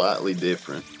like slightly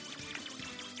different.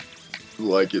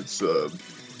 Like it's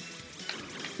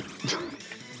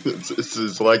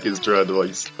it's like it's trying to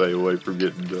like stay away from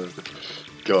getting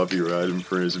copyright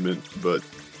infringement, but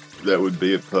that would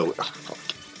be a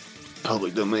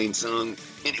public domain song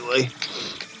anyway,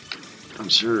 I'm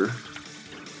sure.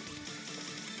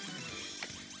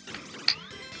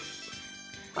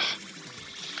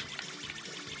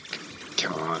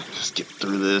 Come on, let's get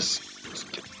through this. Let's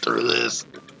get through this.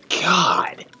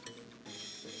 God.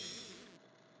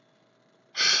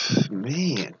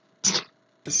 Man.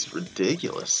 This is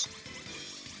ridiculous.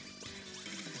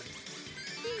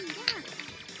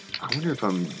 I wonder if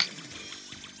I'm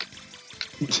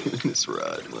doing this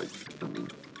right. Like, I mean,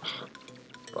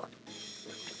 fuck.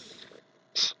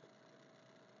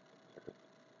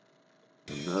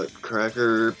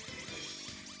 Nutcracker.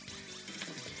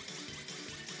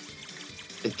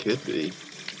 It could be.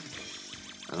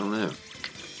 I don't know.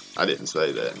 I didn't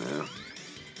say that now.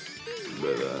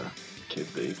 But,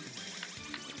 could be.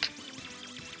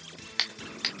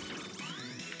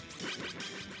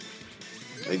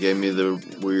 They gave me the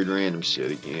weird random shit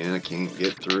again. I can't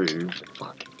get through.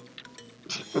 Fuck.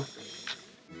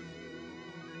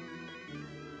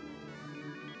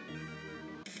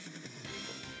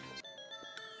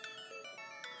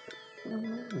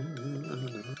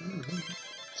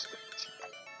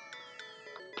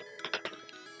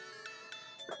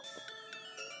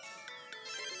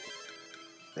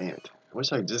 Damn it. I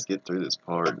wish I could just get through this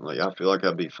part. Like, I feel like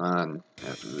I'd be fine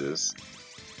after this.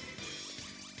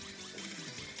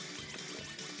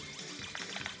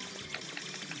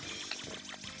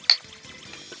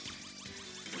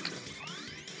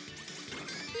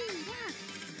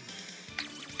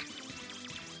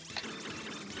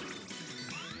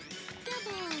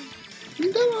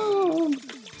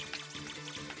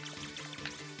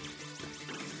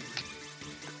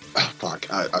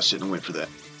 I shouldn't have went for that.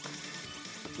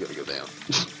 Gotta go down.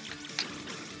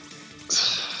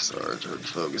 Sorry, it's hard to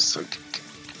focus. So.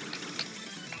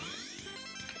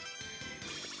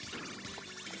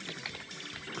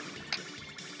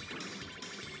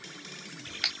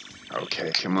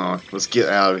 Okay, come on. Let's get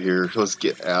out of here. Let's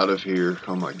get out of here.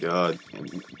 Oh my god.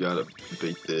 And you gotta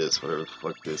beat this, whatever the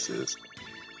fuck this is.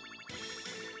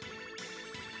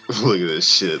 Look at this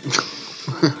shit.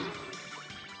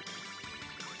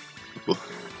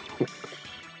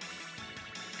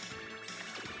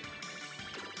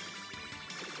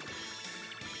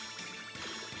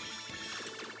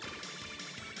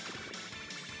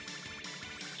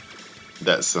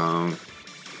 That song.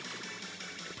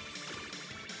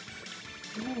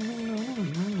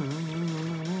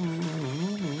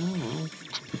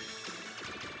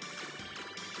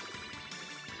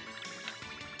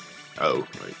 Oh,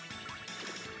 wait.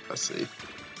 I see.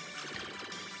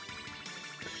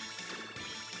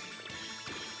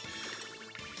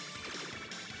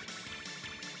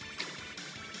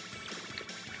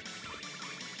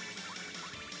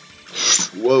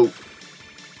 Whoa.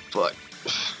 Fuck.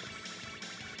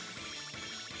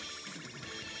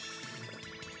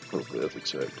 Hopefully that's a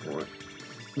checkpoint.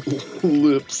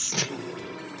 Lips.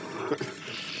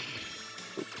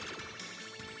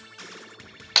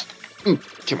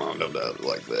 Come on, don't do it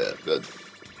like that. That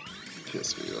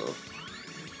pissed me off.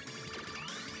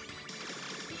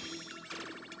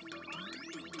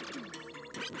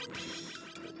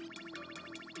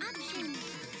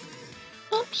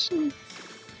 Option.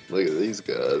 Look at these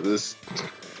guys. This.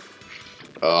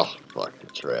 Oh,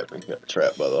 fucking trapping. Got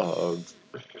trapped by the hogs.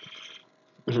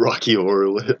 Rocky Horror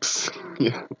lips.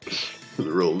 Yeah.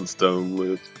 The Rolling Stone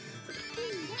lips.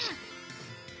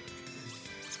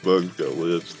 This bug's got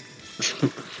lips.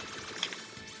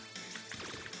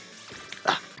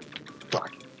 Ah,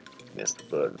 fuck. Missed the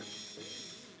button.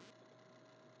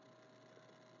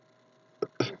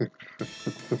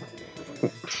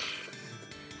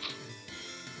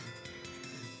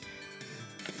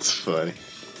 It's funny.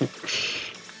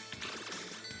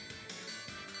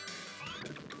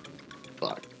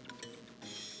 Fuck.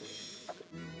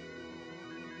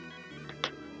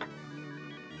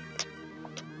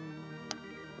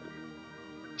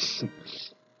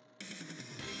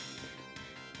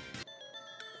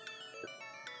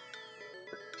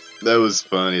 That was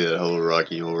funny, that whole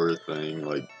Rocky Horror thing.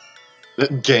 Like,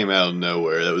 that came out of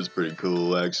nowhere. That was pretty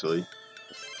cool, actually.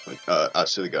 Like, I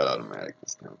should have got automatic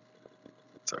this time.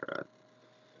 It's alright.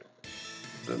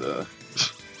 But,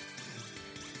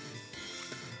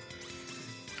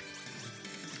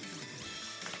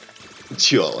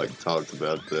 you all, like, talked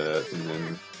about that, and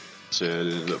then Chad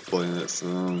ended up playing that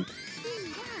song.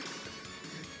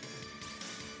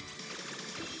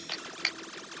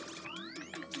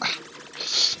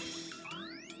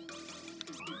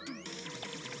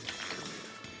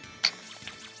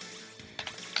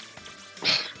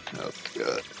 Oh,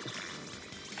 God.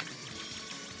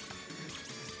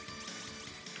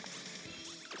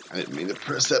 I didn't mean to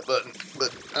press that button,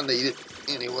 but I need it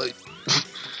anyway.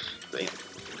 Damn.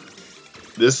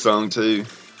 This song, too.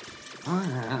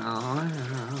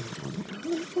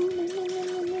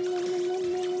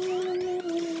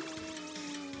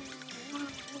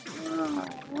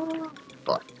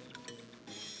 Fuck.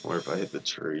 Or if I hit the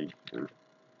tree.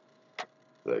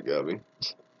 That got me.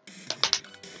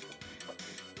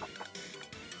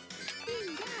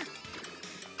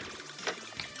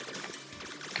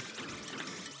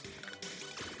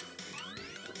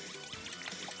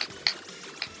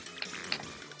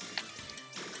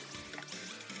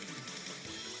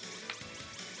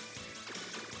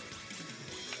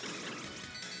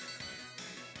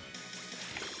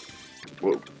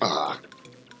 Whoa. Ah.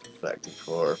 Back too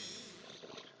far.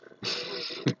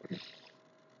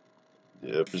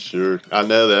 Yeah, for sure. I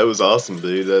know, that was awesome,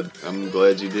 dude. I'm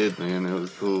glad you did, man. That was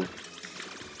cool.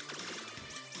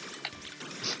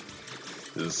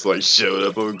 Just like showed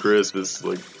up on Christmas,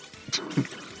 like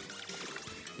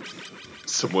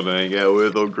someone to hang out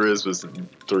with on Christmas at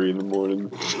 3 in the morning.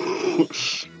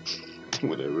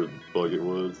 Whatever the fuck it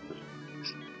was.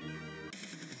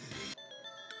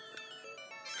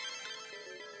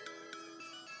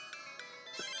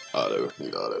 Auto,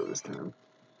 need auto this time.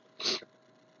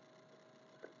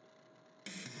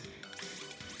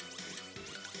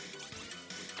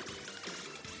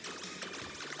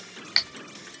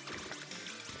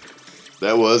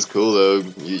 That was cool though.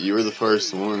 You were the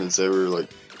first one that's ever like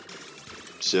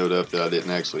showed up that I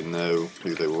didn't actually know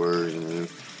who they were, you know.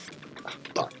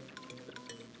 Fuck.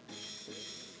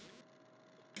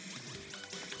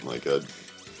 Like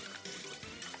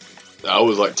I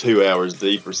was like 2 hours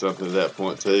deep or something at that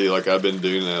point too. Like I've been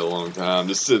doing that a long time,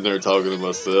 just sitting there talking to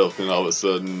myself, and all of a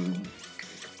sudden,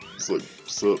 it's like,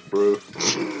 "What's up, bro?"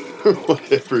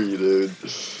 Whatever you do.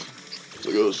 It's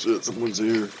like, oh shit, someone's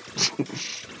here.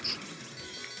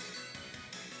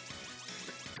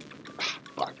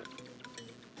 Fuck.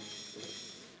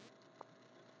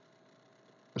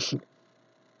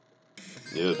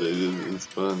 Yeah, dude, it's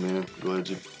fun, man. Glad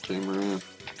you came around.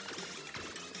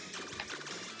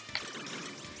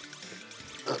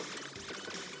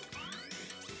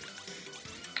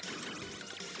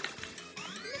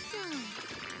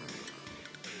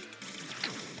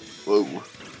 Whoa.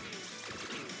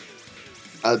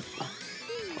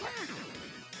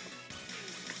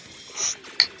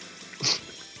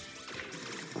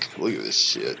 Look at this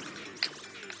shit.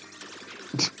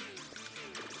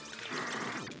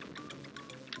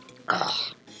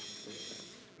 Ah.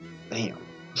 Damn.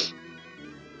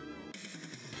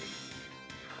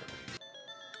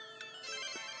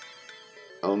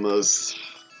 Almost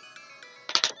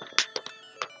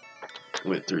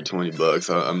went through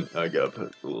 $20. I gotta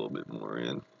put a little bit more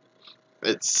in.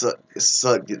 It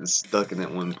sucked getting stuck in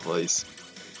that one place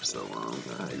for so long.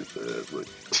 I hated that, but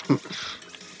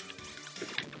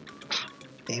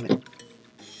damn it.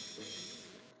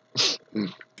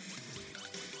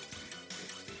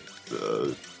 I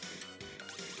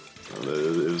don't know,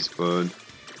 it was fun.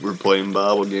 We're playing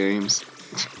Bible games.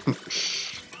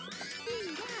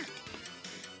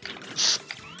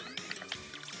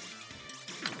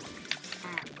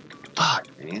 Fuck,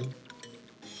 man.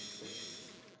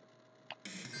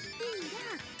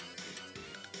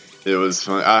 It was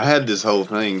fun. I had this whole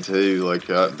thing too. Like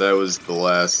that was the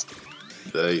last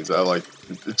days. I like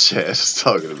the chat was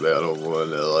talking about on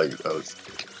one. Like I was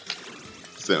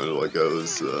sounded like I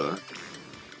was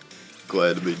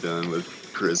glad to be done with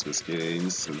Christmas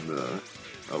games, and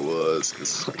I was,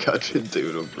 because like I'd been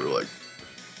doing them for like,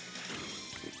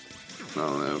 I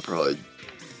don't know, probably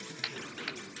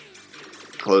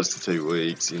close to 2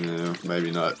 weeks, you know,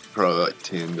 maybe not, probably like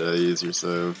 10 days or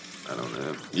so. I don't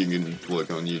know. You can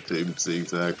look on YouTube and see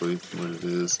exactly what it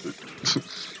is, but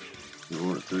if you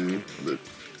want to. But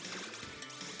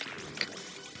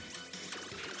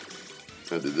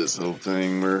I did this whole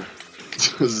thing where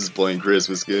I was just playing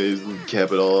Christmas games and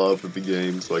cap it all off with the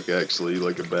games, like actually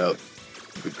like about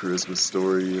the Christmas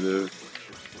story, you know.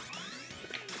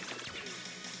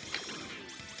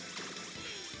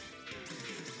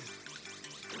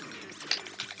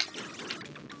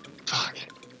 Fuck.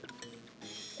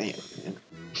 Damn, man.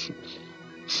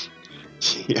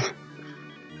 Yeah.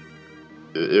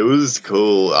 It was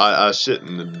cool. I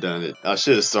shouldn't have done it. I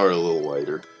should have started a little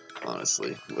later,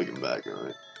 honestly, looking back on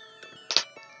it.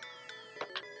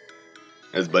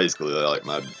 It's basically like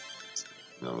my,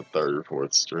 third or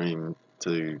fourth stream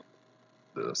too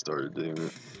that I started doing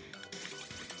it.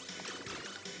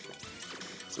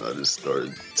 So I just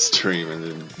started streaming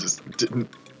and just did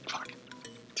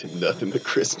nothing but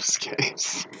Christmas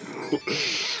games.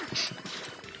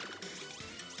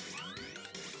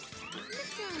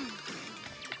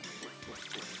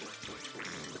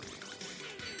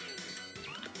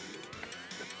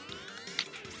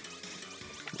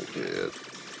 Yeah,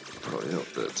 probably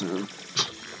helped that time.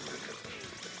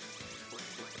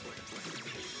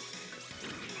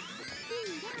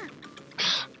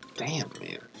 Damn,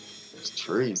 man. There's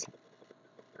trees.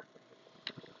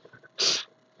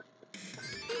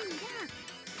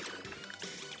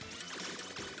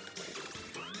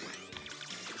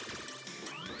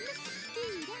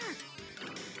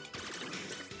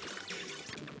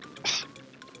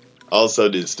 I also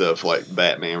did stuff like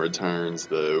Batman Returns,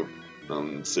 though,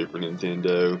 on Super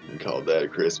Nintendo, and called that a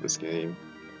Christmas game.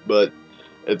 But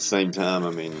at the same time,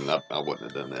 I mean, I wouldn't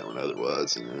have done that one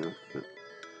otherwise, you know.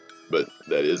 But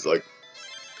that is like,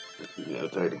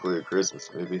 technically a Christmas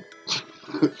movie.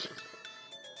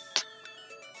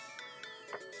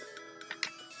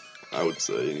 I would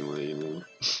say, anyway, you know.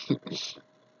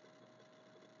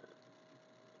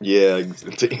 Yeah,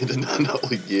 at the end of the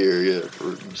whole year, yeah,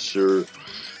 for sure.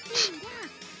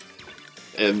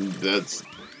 And that's,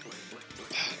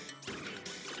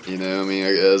 I mean,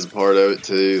 as a part of it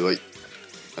too, like,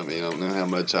 I mean, I don't know how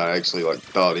much I actually, like,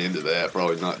 thought into that,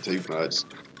 probably not too much.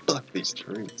 Fuck these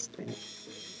trees, damn.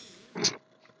 This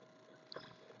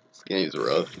game's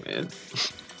rough, man.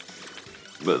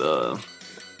 But,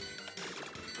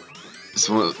 it's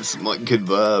like good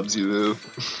vibes, you know?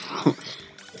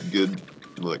 Good,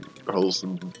 like,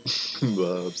 wholesome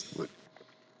vibes, like.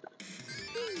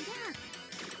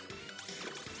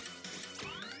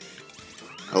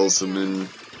 Wholesome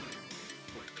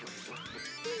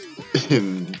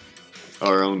in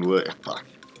our own way. Fuck.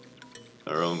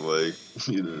 our own way,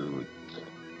 you know.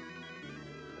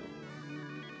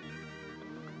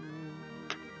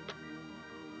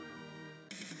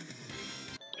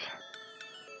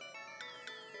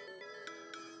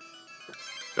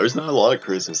 There's not a lot of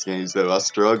Christmas games though. I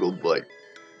struggled like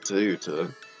too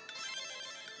to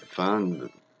find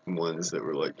ones that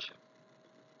were like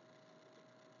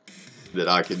that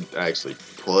I could actually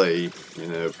play, you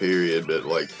know, period. But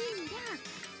like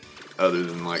other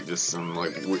than like just some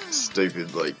like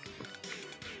stupid like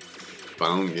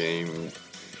phone game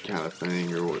kind of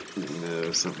thing or what, you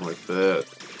know, something like that.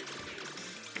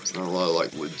 There's not a lot of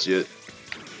like legit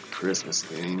Christmas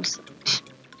games.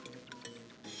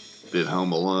 Did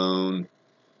Home Alone,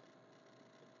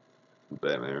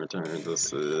 Batman Returns, I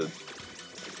said.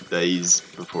 Days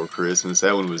Before Christmas,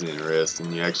 that one was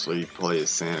interesting. You actually play as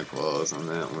Santa Claus on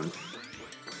that one.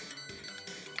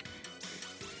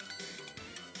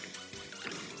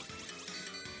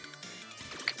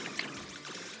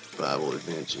 Bible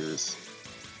Adventures.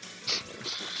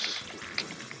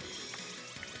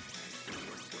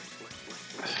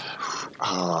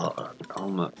 Oh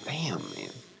my, damn,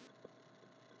 man.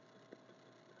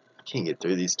 I can't get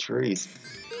through these trees.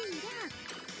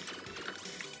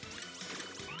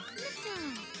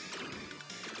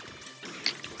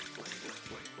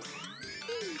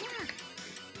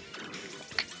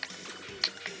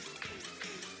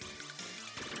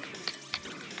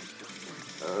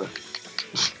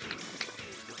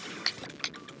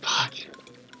 Fuck.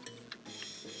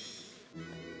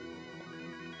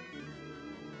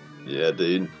 Yeah,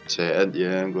 dude. Chad,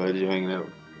 yeah, I'm glad you're hanging out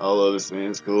with all of us,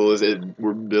 man. It's cool.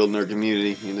 We're building our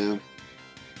community, you know?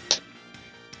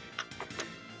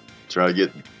 Try to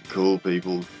get cool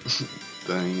people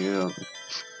to hang out.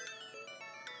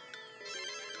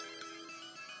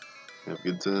 Have a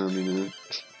good time, you know?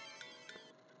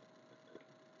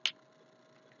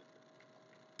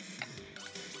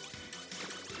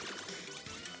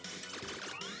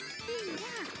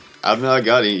 I've not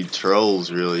got any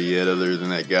trolls really yet, other than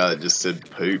that guy that just said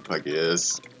poop, I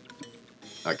guess.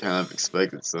 I kind of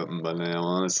expected something by now,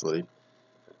 honestly.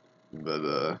 But,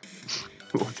 well,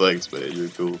 thanks, man. You're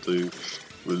cool, too.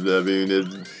 But, I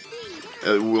mean,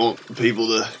 we want people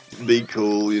to be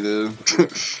cool, you know?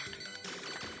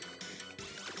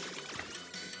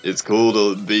 It's cool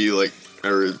to be, like,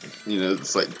 or, you know,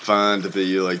 it's, like, fine to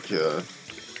be, like, you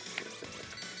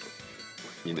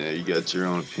know, you got your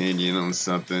own opinion on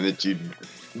something that you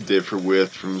differ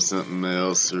with from something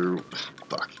else, or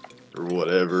fuck, or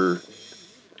whatever.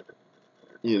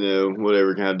 You know,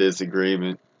 whatever kind of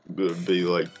disagreement would be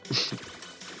like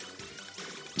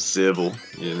civil,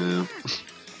 you know.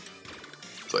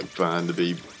 It's like fine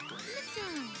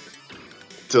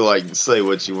to like say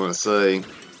what you want to say,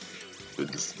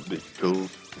 but just be cool,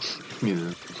 you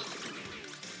know.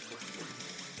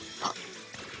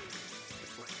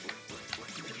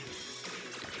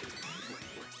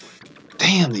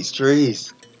 Damn, these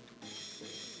trees.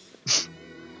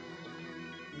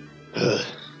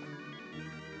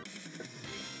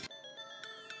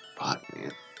 Fuck,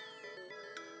 man.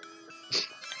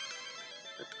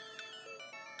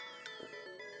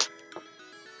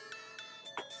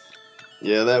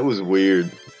 Yeah, that was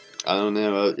weird. I don't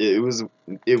know. It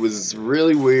was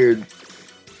really weird,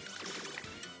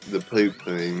 the poop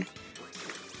thing.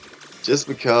 Just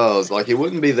because, like, it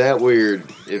wouldn't be that weird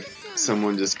if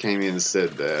someone just came in and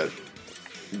said that.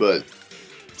 But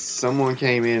someone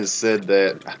came in and said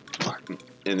that,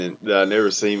 and then that I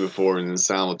never seen before, and then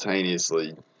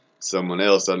simultaneously someone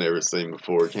else I never seen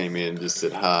before came in and just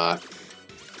said hi.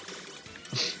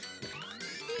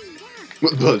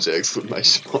 With a bunch of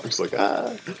exclamation marks, like,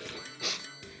 hi.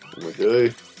 I'm like,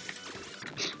 hey.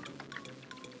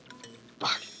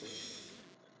 Fuck.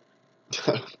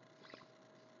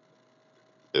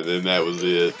 And then that was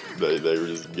it. They were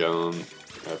just gone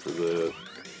after that.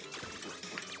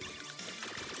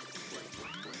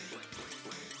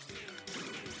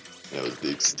 That was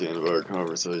the extent of our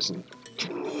conversation.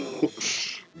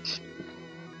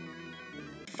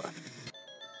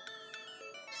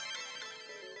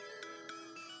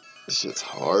 This shit's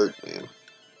hard, man.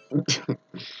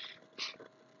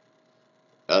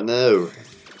 I know.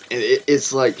 And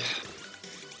it's like,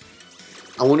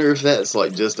 I wonder if that's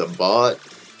like just a bot,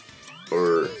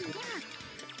 or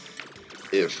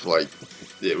if like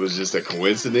it was just a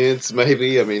coincidence,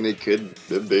 maybe. I mean, it could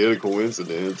have been a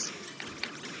coincidence.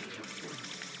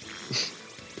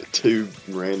 Two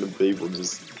random people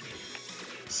just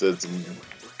said some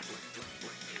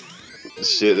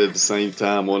shit at the same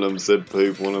time. One of them said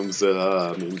poop, one of them said hi.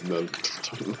 I mean, no, I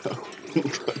don't know.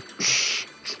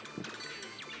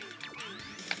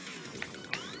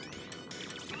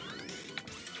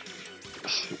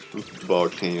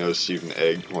 volcano shooting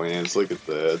eggplants. Look at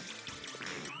that.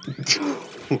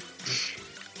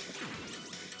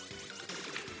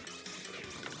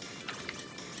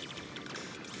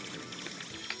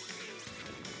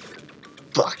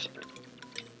 Fuck.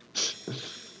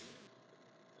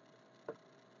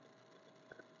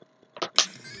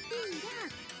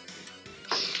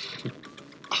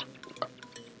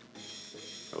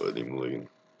 I wasn't even looking.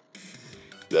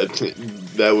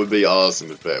 That would be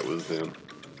awesome if that was him.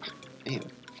 Damn.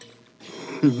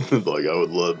 Like, I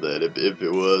would love that if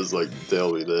it was. Like,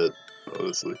 tell me that,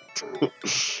 honestly.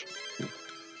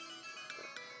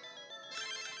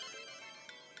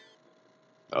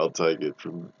 I'll take it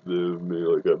from me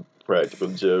like a practical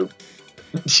joke,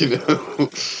 you know.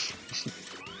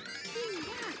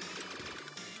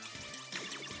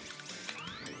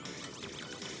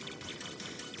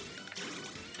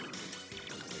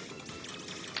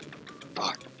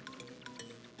 Fuck.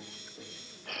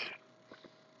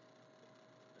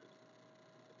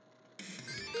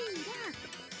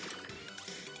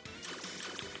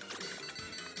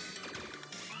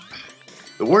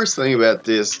 The worst thing about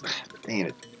this, damn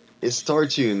it, it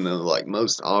starts you in the like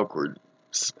most awkward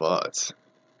spots.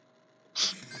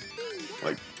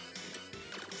 Like,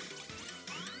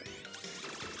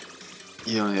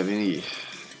 you don't have any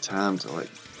time to like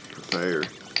prepare.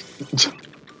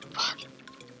 Fuck.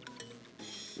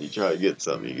 You try to get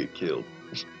something, you get killed.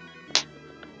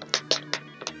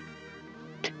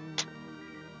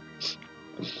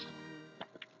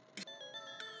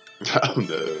 I don't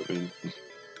know, I mean,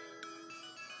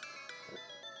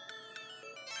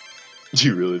 do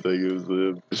you really think it was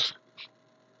them?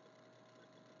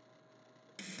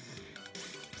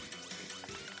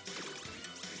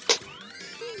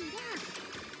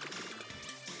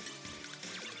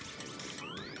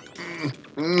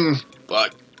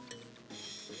 Fuck.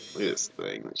 Look at this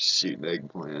thing, like shooting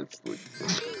eggplants. Look.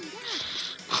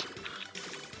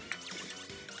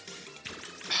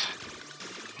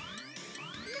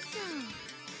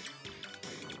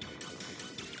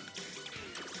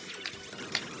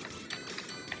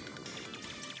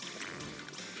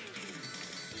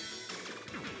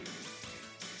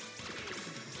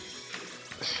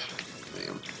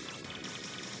 Damn.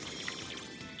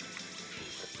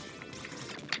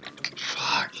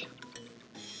 Fuck.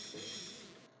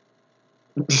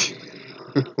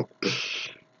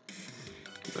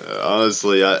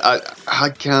 Honestly, I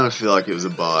kind of feel like it was a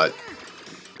bot.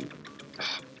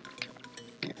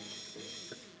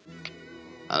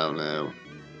 I don't know.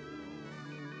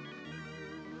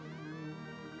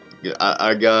 Yeah,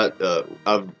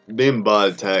 I've been bot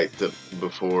attacked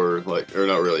before, like, or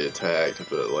not really attacked,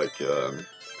 but like,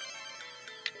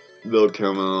 they'll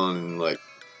come on and like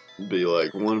be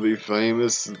like, want to be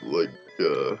famous, like,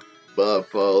 bot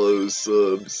follows,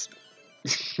 subs,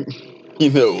 you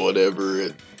know, whatever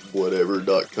at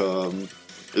whatever.com.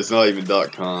 It's not even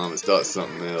 .com, it's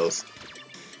something else.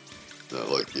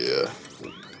 So, like, yeah.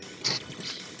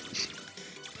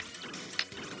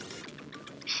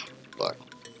 Fuck.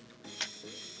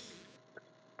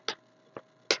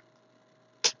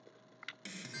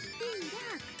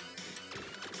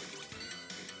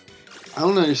 I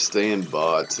don't understand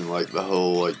bots and like the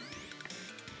whole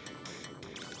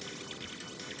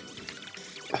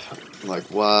like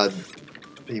why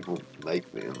people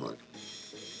make them, like,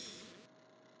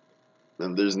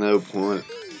 and there's no point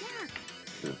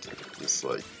to just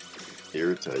like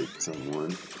irritate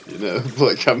someone, you know.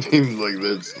 Like, I mean, like,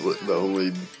 that's the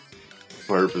only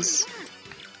purpose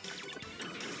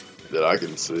that I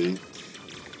can see.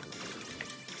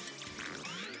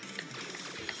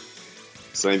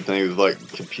 Same thing with like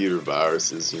computer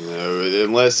viruses, you know.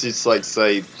 Unless it's like,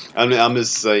 say, I'm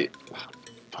just say,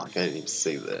 fuck, I didn't even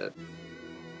say that.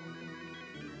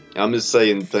 I'm just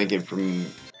saying, thinking from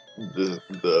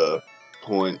the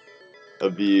point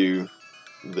of view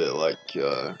that like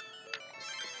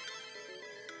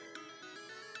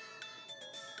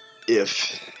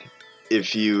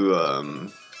if you I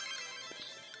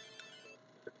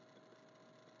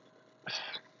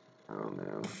don't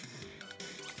know.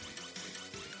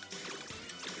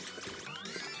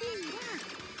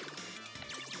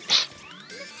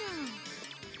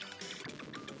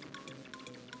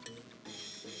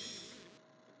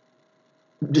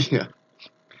 Yeah.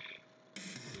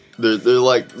 They're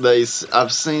like,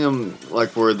 I've seen them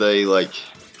like where they like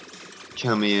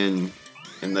come in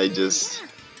and they just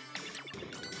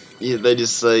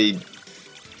say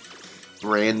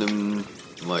random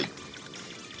like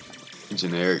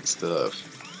generic stuff.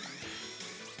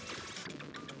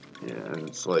 Yeah, and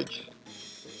it's like,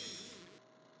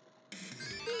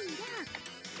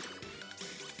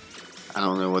 I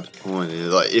don't know what the point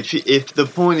is. Like, if the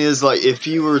point is, like, if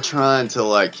you were trying to,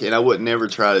 like, and I would never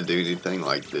try to do anything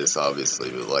like this, obviously,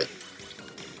 but, like,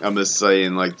 I'm just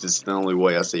saying, like, just the only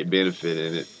way I see a benefit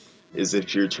in it is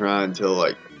if you're trying to,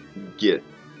 like, get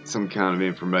some kind of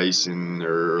information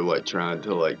or, like, trying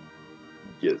to, like,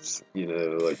 get, you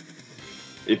know, like,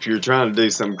 if you're trying to do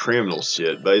some criminal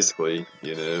shit, basically,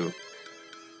 you know,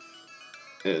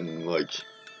 and, like,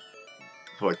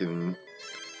 fucking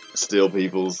steal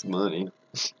people's money.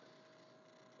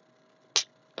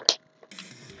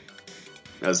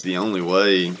 That's the only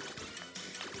way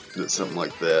that something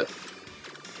like that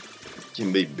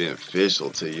can be beneficial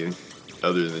to you,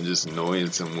 other than just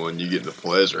annoying someone. You get the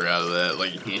pleasure out of that,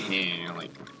 like,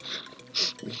 like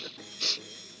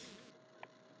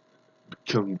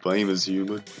become famous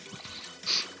human.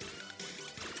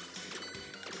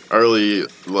 Early,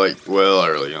 like, well,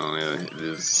 early on, yeah, it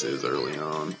is early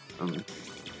on. I'm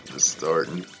just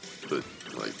starting, but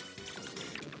like,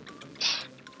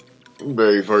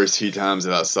 very first few times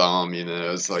that I saw them, you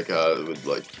know, it's like I would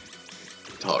like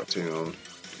talk to them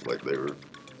like they were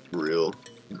real,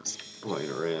 just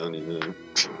playing around, you know.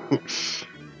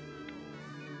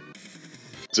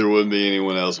 There wouldn't be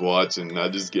anyone else watching. I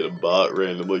just get a bot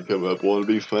randomly come up, want to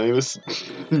be famous,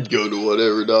 go to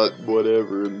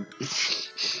whatever and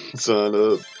sign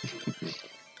up.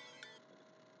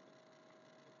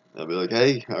 I'd be like,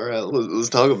 hey, all right, let's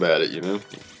talk about it, you know.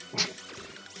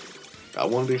 I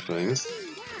want to be famous.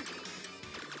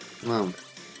 Come on.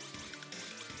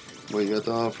 What you got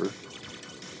to offer?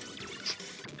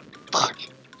 Fuck.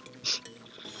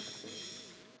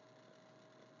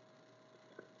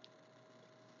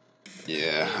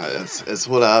 Yeah, that's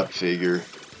what I figure.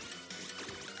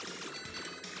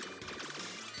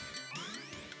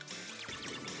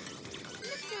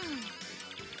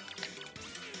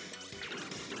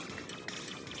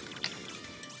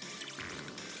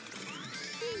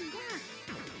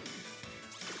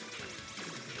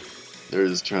 They're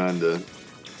just trying to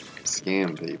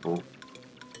scam people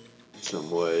some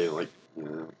way, like, you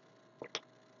know,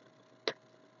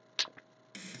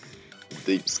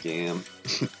 deep scam.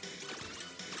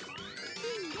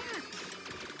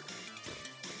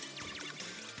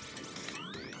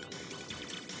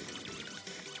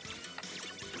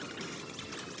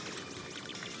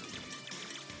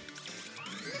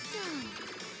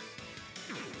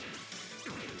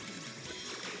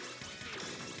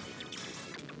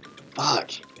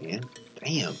 Fuck, man.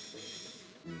 Damn.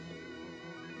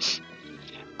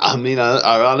 I mean,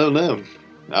 I don't know.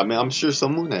 I mean, I'm sure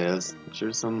someone has. I'm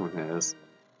sure someone has.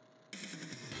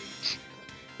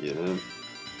 You know?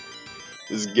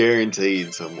 It's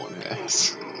guaranteed someone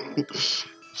has.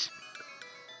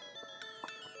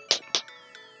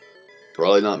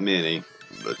 Probably not many,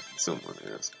 but someone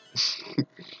has.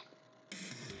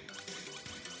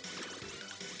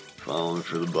 Falling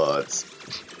for the bots.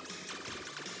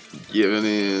 Giving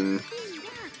in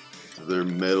to their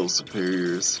metal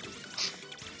superiors.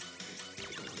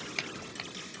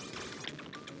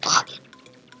 Fuck.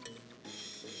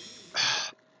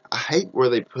 I hate where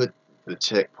they put the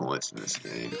checkpoints in this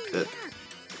game.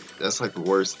 That's like the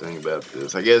worst thing about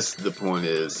this. I guess the point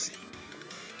is,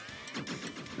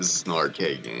 this is an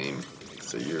arcade game,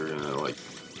 so you're gonna like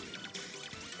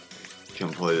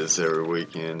come play this every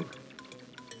weekend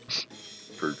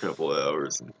for a couple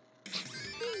hours,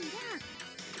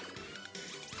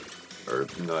 or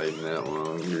not even that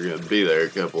long. You're gonna be there a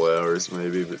couple hours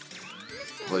maybe, but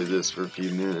play this for a few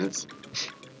minutes.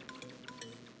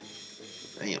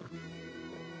 Damn.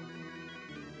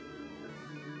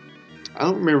 I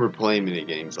don't remember playing many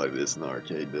games like this in the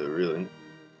arcade though, really.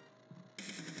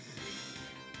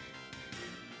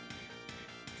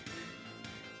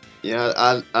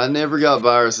 Yeah, I never got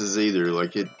viruses either.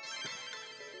 Like it,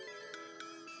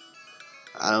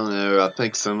 I don't know. I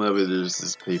think some of it is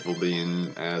just people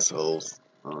being assholes.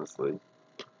 Honestly,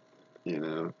 you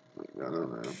know, I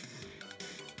don't know.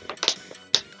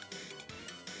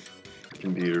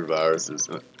 Computer viruses.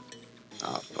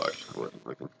 Ah, fuck. I wasn't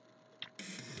looking.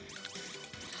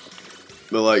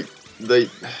 But like they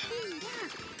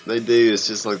do. It's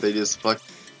just like they just fuck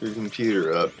your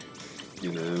computer up,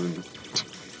 you know.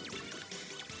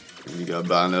 And you gotta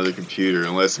buy another computer,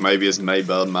 unless maybe it's made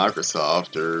by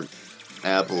Microsoft or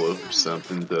Apple or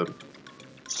something to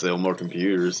sell more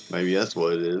computers. Maybe that's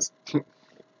what it is.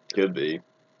 Could be.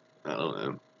 I don't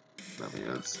know. I mean,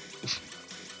 that's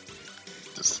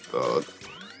just thought.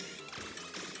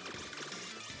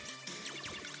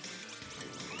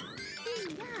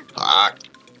 Fuck.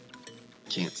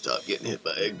 Can't stop getting hit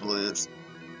by eggplants.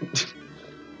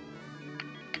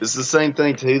 It's the same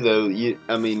thing too, though.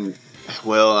 I mean,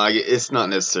 Well, it's not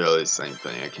necessarily the same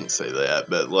thing. I can't say that,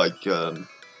 but like, I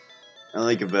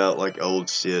think about like old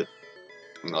shit,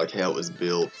 and like how it was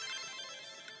built,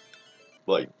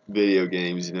 like video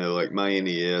games. You know, like my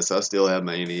NES. I still have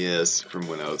my NES from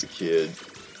when I was a kid,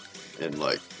 and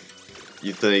like,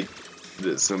 you think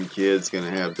that some kid's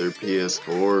gonna have their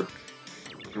PS4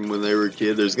 from when they were a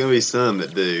kid? There's gonna be some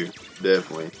that do,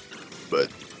 definitely,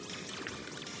 but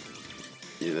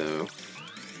you know,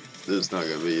 there's not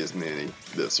gonna be as many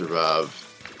that survive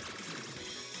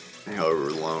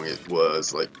however long it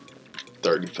was, like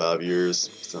 35 years,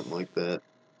 something like that,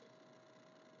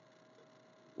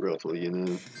 roughly, you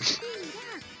know.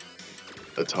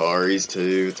 Ataris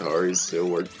too, Ataris still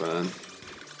work fine.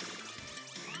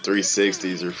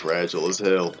 360s are fragile as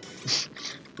hell,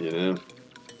 you know.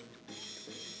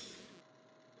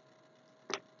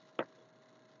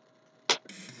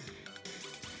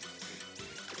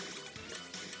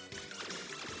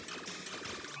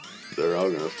 They're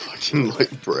all gonna fucking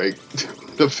like break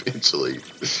eventually.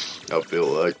 I feel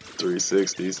like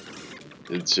 360s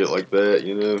and shit like that,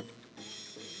 you know.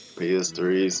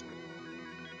 PS3s,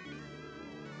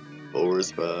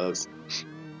 4s, 5s.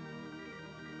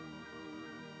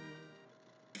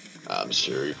 I'm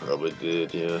sure he probably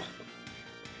did, yeah.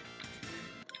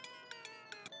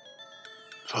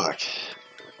 Fuck.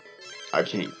 I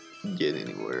can't get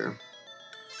anywhere.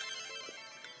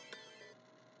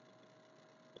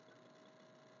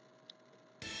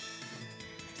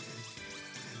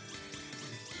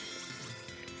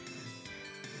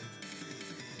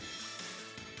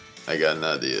 I got an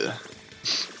idea.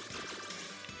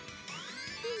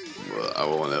 Well, I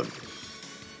want to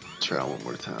try one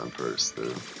more time first,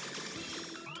 though.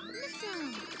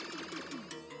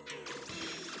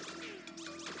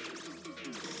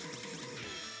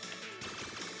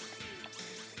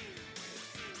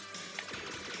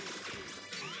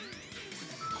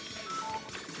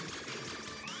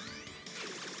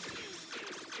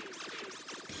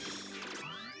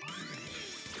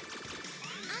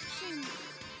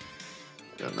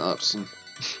 Got an option.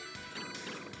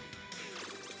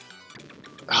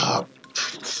 Ah,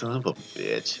 son of a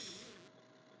bitch.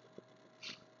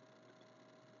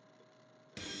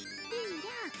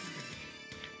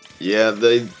 Yeah,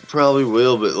 they probably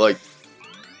will, but like,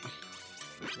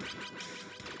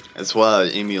 that's why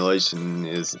emulation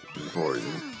is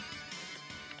important.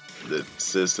 That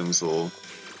systems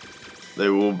they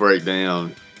will break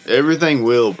down. Everything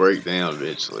will break down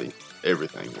eventually.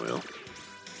 Everything will.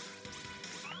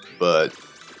 But,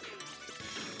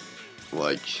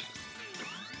 like,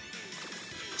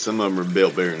 some of them are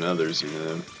built better than others, you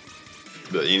know.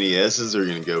 The NESs are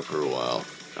going to go for a while.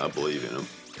 I believe in them.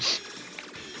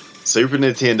 Super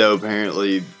Nintendo,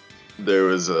 apparently, there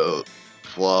was a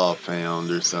flaw found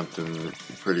or something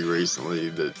pretty recently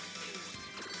that,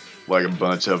 like, a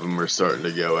bunch of them are starting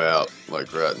to go out,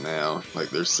 like, right now.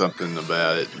 Like, there's something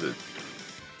about it that,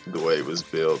 the way it was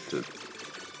built, that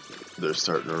they're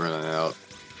starting to run out.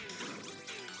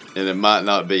 And it might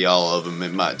not be all of them.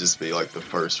 It might just be like the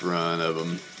first run of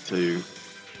them, too.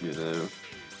 You know.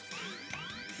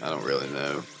 I don't really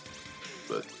know.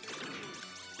 But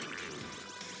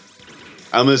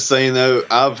I'm just saying, though,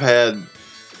 I've had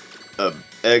a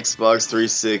Xbox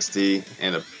 360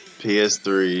 and a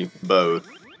PS3, both,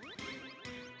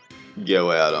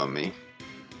 go out on me.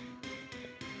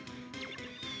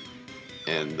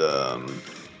 And,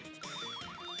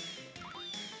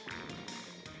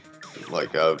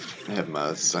 like, I've had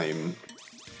my same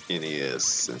NES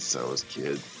since I was a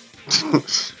kid.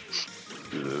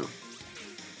 You know.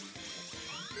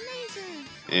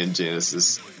 And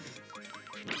Genesis.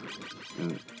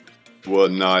 Well,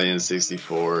 not in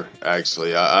 64.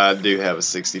 Actually, I do have a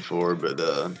 64, but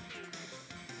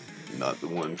not the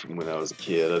one from when I was a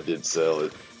kid. I did sell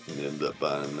it and ended up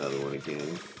buying another one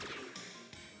again.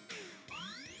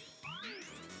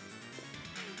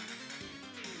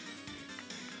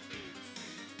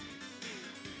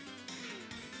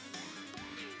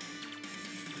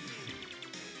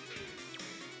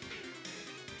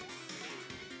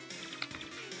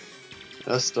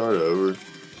 I start over.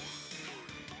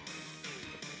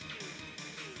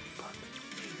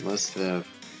 Must have.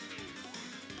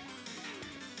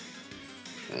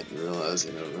 I didn't realize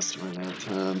I must have run out of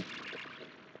time.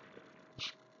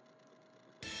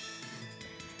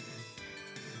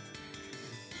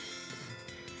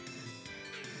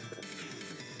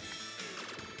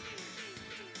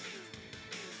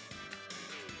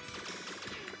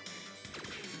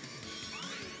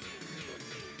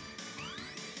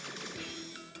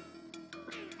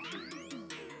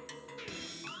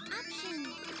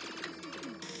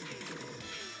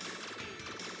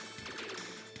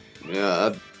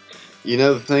 Yeah, you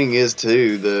know, the thing is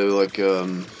too, though, like,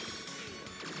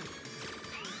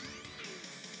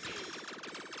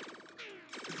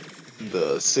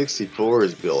 the 64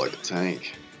 is built like a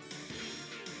tank.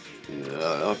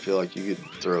 Yeah, I feel like you could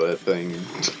throw that thing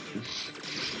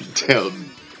down a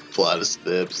flight of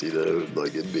steps, you know,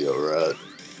 like it'd be alright.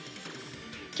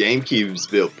 GameCube's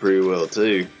built pretty well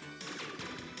too.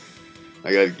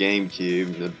 I got a GameCube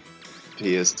and the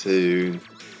PS2.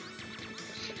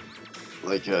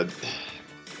 Like,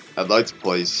 I'd like to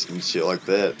play some shit like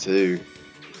that too.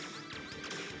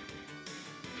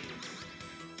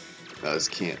 I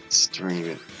just can't stream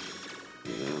it.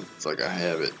 You know, it's like I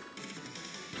have it.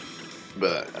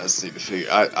 But I just need to figure.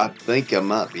 I think I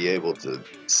might be able to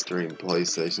stream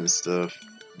PlayStation stuff,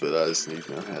 but I just need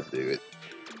to know how to do it.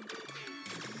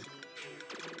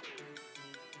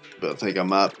 But I think I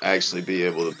might actually be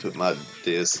able to put my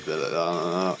disc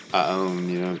that I own,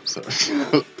 you know, sorry.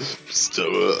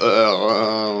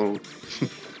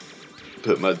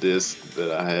 Put my disc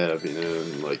that I have, you know,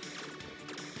 and like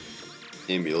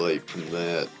emulate from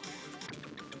that.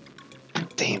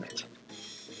 Damn it.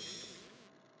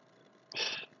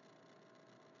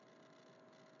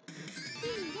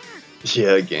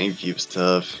 Yeah, GameCube's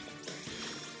tough.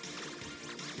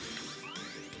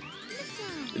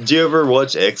 Did you ever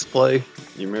watch X-Play?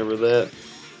 You remember that?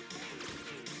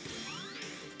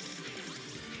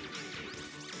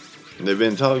 They've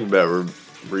been talking about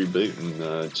rebooting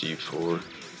G4.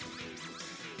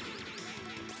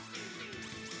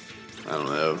 I don't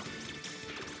know.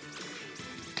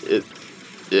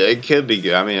 It could be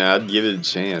good. I mean, I'd give it a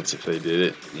chance if they did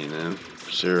it, you know.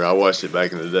 Sure, I watched it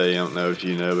back in the day. I don't know if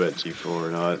you know about G4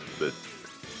 or not, but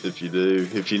if you do,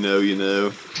 if you know, you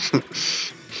know.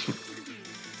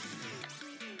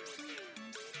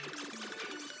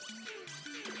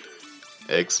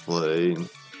 X-Play.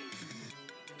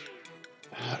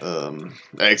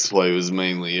 X-Play was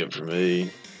mainly it for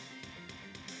me.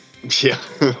 Yeah.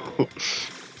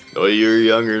 Well, you're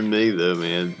younger than me, though,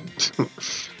 man.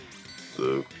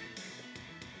 So,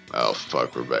 oh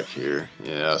fuck, we're back here.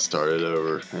 Yeah, I started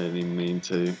over. I didn't even mean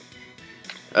to.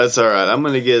 That's all right. I'm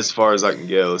gonna get as far as I can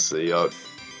go. Let's see, I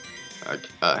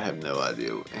have no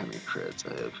idea how many credits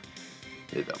I have.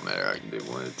 It don't matter. I can do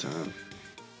one at a time.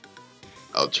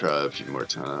 I'll try a few more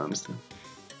times.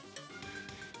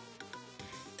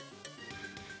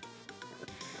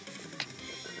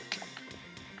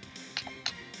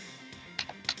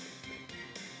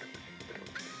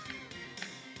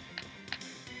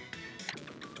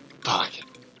 Fuck.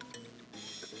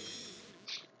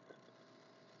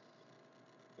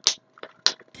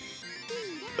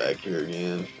 Back here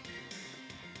again.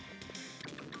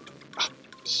 Oh,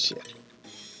 shit.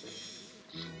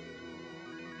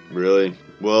 Really?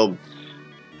 Well,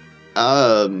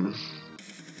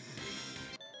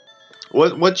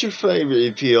 what's your favorite,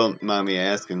 if you don't mind me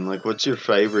asking, like, what's your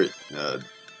favorite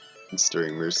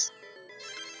streamers?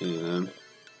 You know,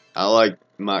 I like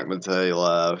Mike Matei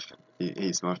live.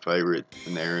 He's my favorite,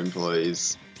 and Aaron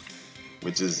plays,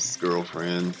 which is his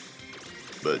girlfriend.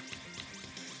 But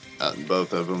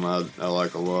both of them I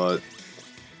like a lot.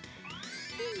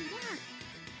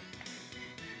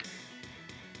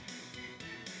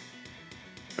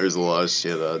 There's a lot of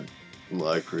shit I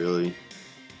like, really.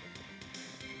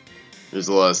 There's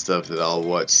a lot of stuff that I'll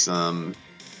watch some.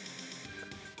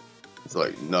 It's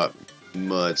like not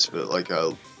much, but like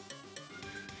I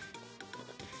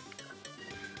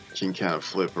can kind of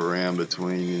flip around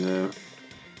between, you know,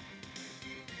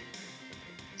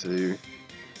 too.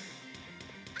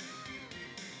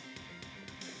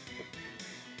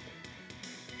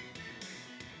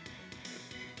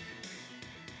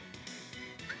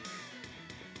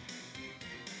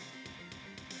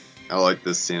 I like the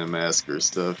Cinemasker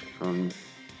stuff on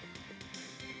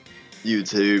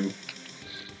YouTube,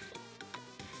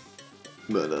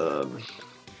 but I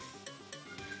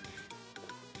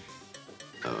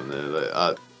don't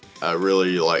know. I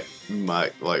really like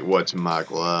watching Mike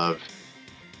live.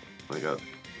 Like I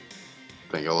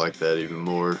think I like that even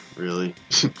more, really.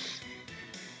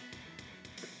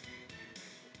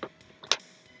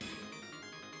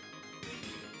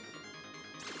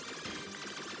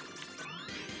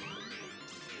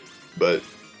 But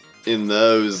in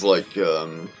those, like,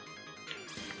 oh,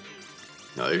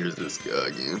 here's this guy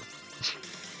again.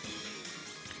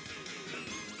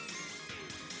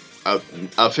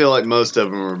 I feel like most of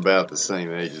them are about the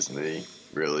same age as me,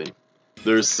 really.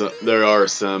 There are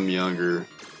some younger.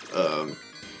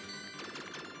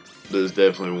 There's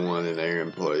definitely one in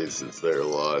Aaron plays that's there a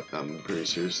lot. I'm pretty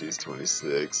sure she's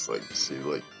 26. Like, she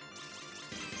like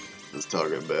was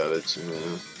talking about it, you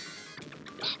know.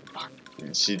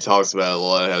 she talks about it a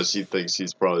lot, how she thinks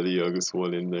she's probably the youngest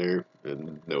one in there,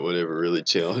 and no one ever really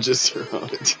challenges her on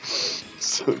it.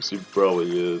 So she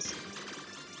probably is.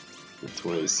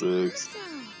 26.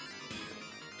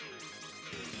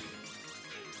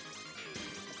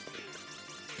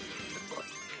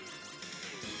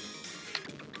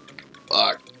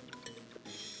 Fuck.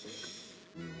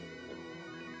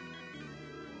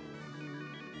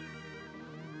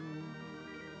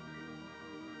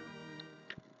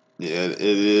 Yeah, it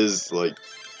is like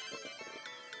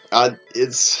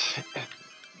it's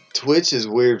Twitch is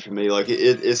weird for me. Like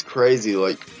it's crazy.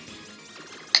 Like,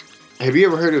 have you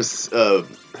ever heard of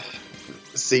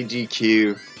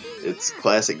CGQ? It's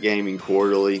Classic Gaming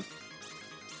Quarterly.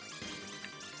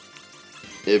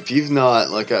 If you've not,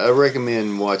 like, I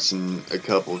recommend watching a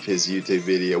couple of his YouTube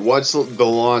videos. Watch the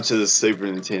launch of the Super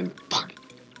Nintendo.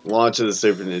 Launch of the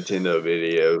Super Nintendo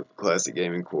video, Classic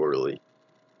Gaming Quarterly.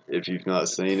 If you've not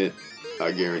seen it,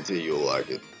 I guarantee you'll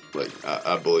like it. Like,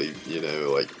 I believe, you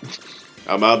know, like,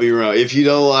 I might be wrong. If you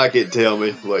don't like it, tell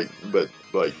me. Like, but,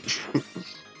 like,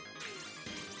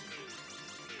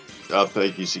 I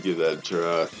think you should give that a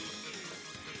try.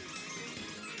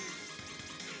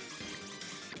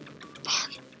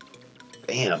 Fuck.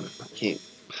 Damn, I can't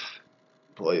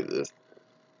play this.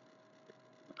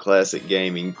 Classic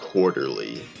Gaming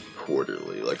Quarterly.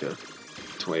 Quarterly, like a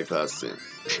 25-cent.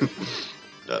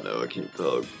 I know, I can't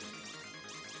talk.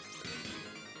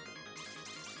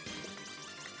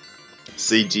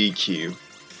 CGQ.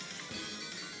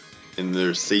 And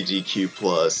there's CGQ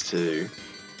Plus too,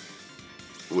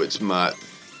 which might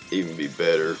even be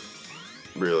better,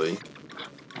 really.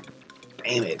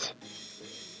 Damn it.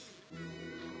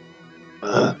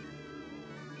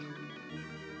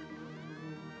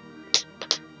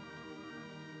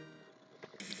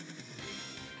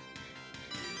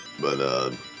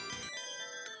 But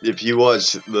if you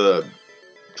watch the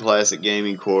Classic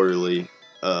Gaming Quarterly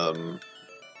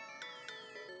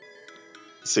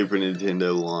Super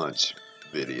Nintendo launch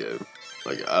video,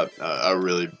 like I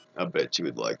really, I bet you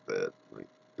would like that. Like,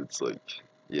 it's like,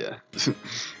 yeah.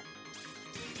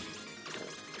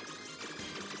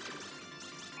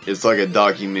 It's like a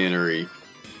documentary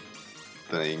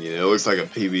thing, you know. It looks like a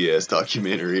PBS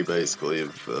documentary, basically,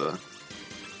 of the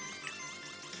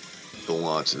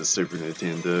launch of the Super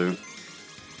Nintendo.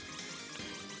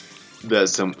 That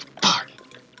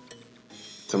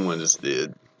someone just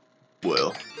did.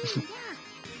 Well,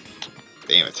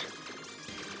 damn it.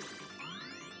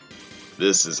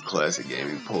 This is Classic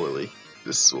Gaming Poorly.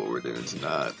 This is what we're doing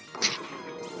tonight.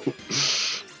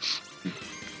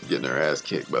 Getting our ass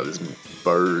kicked by this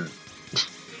bird.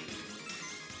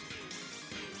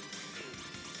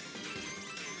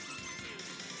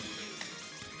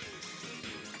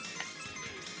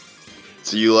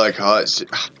 So you like hot shit?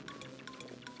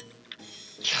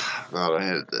 Thought I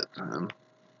had it that time.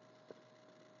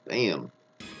 Damn.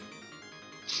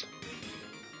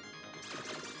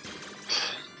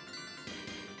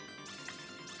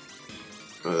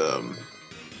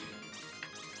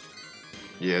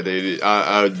 Yeah,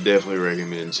 I would definitely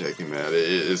recommend checking him out.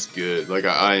 It's good. Like,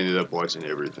 I ended up watching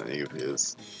everything of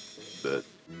his that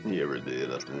he ever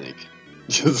did, I think.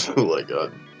 Just like, I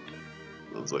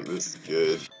was like, this is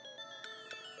good.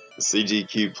 The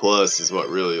CGQ Plus is what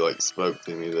really, like, spoke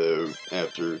to me, though,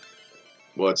 after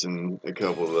watching a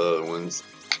couple of the other ones.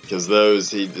 Because those,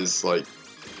 he just, like,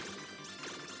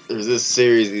 there's this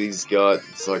series he's got,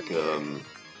 it's like,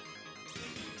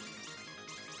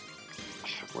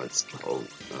 what's it called?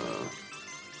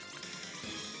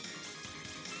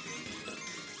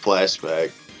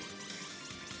 Flashback.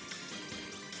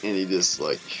 And he just,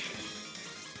 like,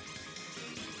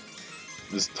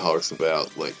 just talks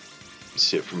about, like,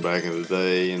 shit from back in the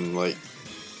day and, like,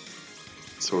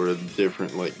 sort of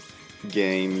different, like,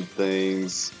 game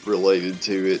things related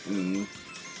to it and,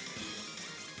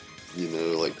 you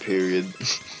know, like, period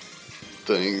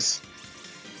things.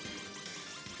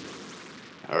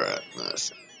 Alright,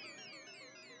 nice.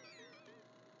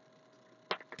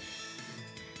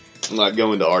 Like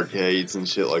going to arcades and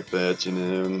shit like that, you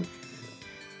know. And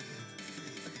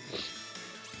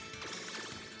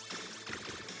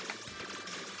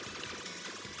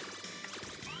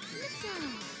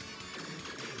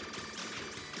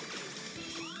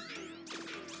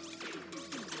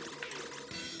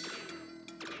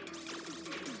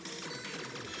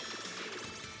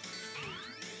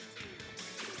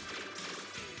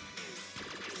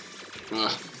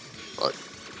like,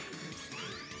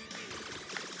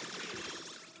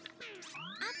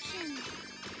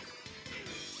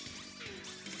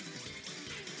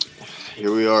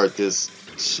 here we are at this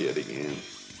shit again.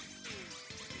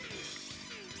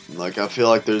 Like, I feel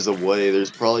like there's a way,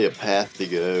 there's probably a path to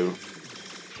go.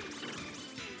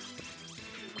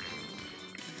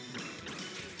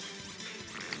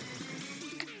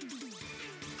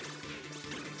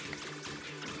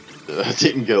 I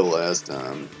didn't go last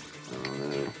time. I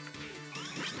don't know.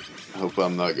 I hope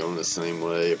I'm not going the same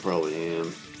way. I probably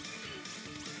am.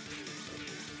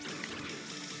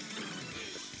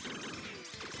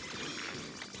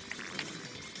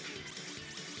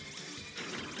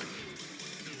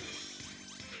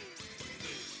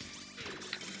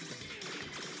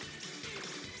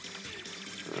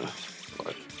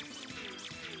 Fuck.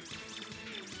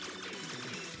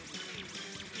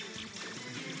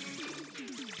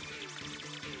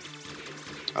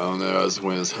 I don't know. I just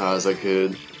went as high as I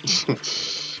could.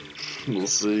 We'll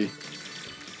see.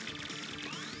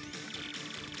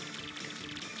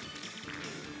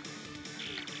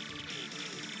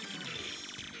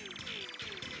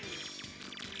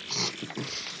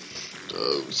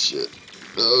 Oh shit.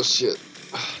 Oh shit.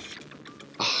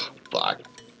 Fuck.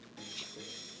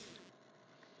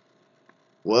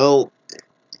 Well,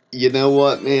 you know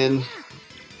what, man?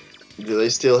 Do they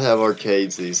still have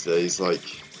arcades these days? Like,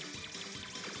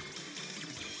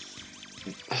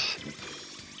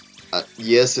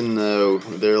 yes and no.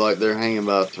 They're hanging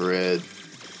by a thread,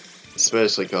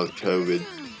 especially because of COVID.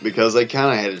 Because they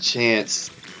kind of had a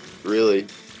chance, really,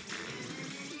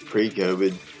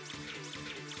 pre-COVID.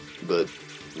 But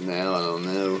now I don't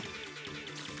know.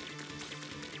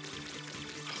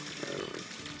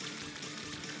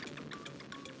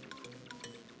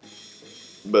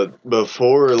 But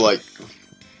before, like,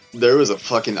 there was a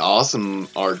fucking awesome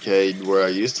arcade where I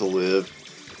used to live.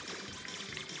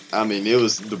 I mean, it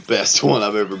was the best one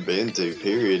I've ever been to,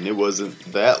 period. And it wasn't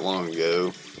that long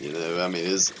ago, you know. I mean,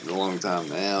 it's a long time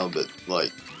now, but,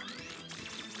 like,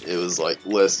 it was, like,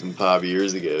 less than 5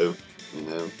 years ago, you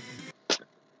know,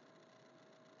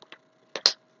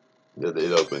 that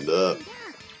it opened up.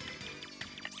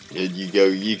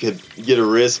 You could get a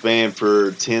wristband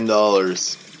for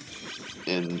 $10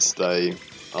 and stay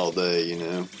all day, you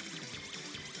know.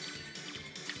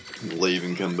 Leave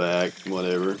and come back,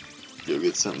 whatever. Go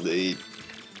get something to eat.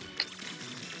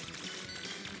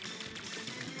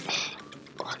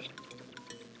 Fuck.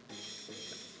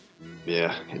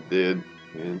 Yeah, it did.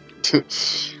 Man. I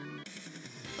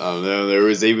don't know, there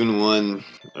was even one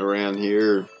around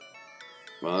here,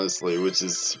 honestly, which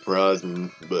is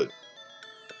surprising, but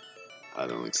I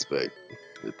don't expect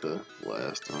it to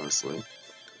last, honestly.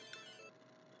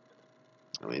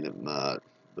 I mean, it might,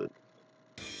 but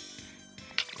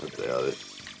I doubt it.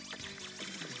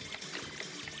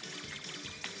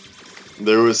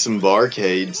 There was some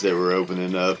barcades that were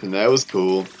opening up, and that was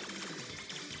cool.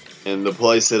 And the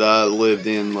place that I lived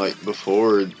in, like,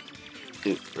 before,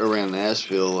 around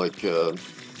Nashville, like, they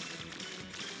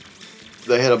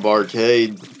had a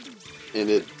barcade,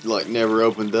 and it, like, never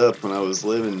opened up when I was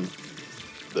living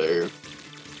there.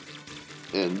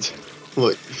 And,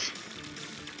 like,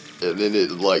 and then it,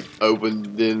 like,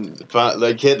 opened, then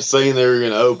they kept saying they were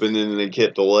going to open, and then they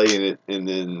kept delaying it, and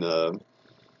then,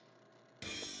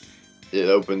 it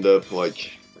opened up,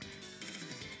 like,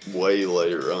 way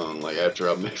later on, like, after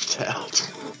I moved out.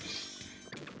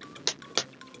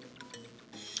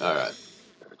 Alright.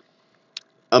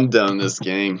 I'm done this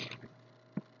game.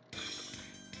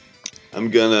 I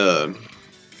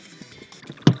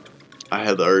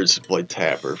had the urge to play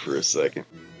Tapper for a second.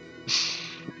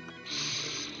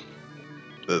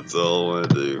 That's all I want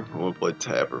to do. I want to play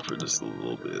Tapper for just a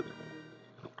little bit.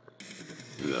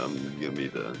 And I'm gonna be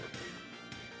done.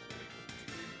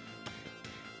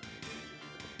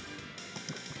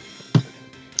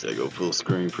 Can I go full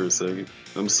screen for a second?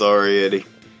 I'm sorry, Eddie.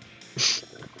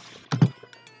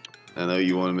 I know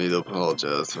you wanted me to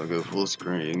apologize, so I'll go full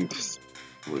screen. Just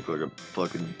look like a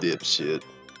fucking dipshit.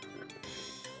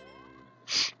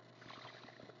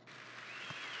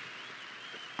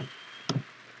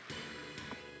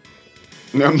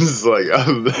 I'm just like,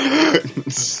 I'm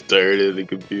staring at the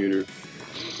computer.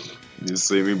 You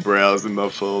see me browsing my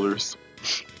folders.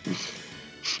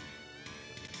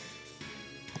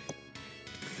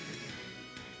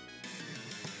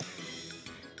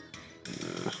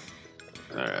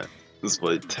 Alright, let's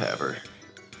play Tapper.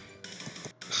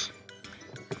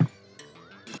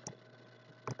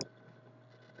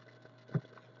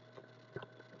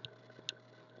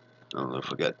 I don't know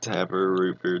if I got Tapper or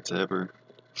Root Beer Tapper.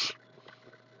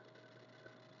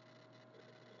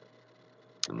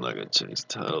 I'm not gonna change the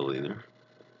title either.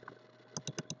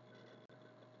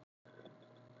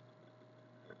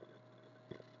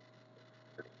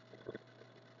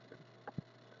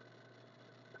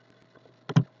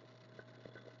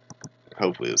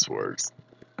 Hopefully this works.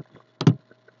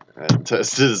 I had to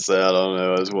test this out. I don't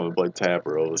know. I just want to play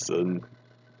Tapper all of a sudden.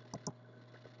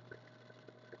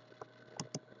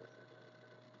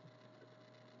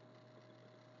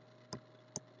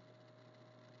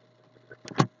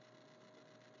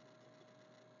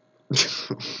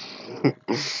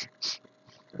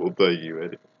 Well, thank you,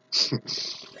 Eddie.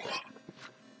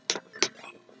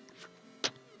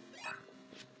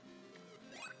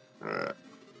 Alright.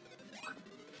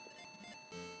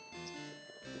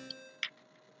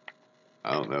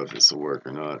 I don't know if this will work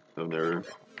or not. I've never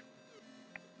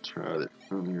tried it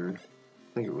on here. I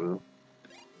think it will.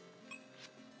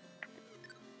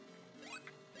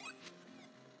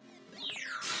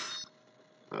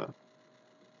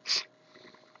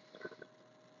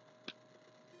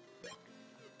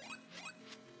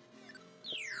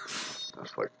 I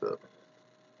fucked up.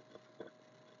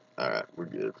 Alright, we're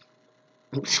good.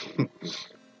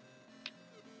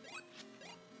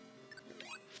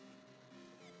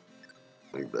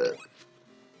 Like that.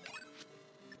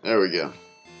 There we go.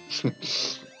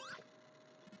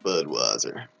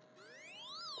 Budweiser.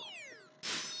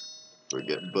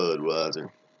 Forget Budweiser.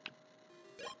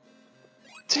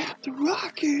 Tap the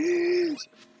Rockies!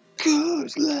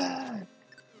 Coastline!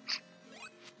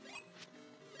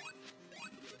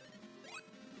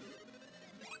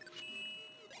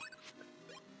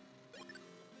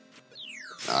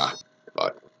 Ah,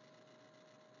 fuck.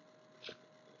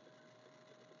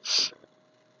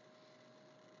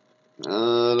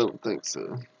 I don't think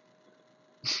so.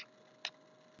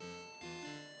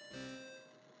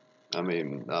 I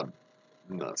mean, I'm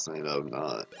not saying I'm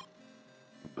not,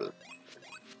 but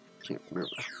can't remember.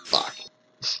 Fuck.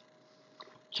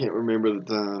 Can't remember the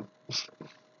time.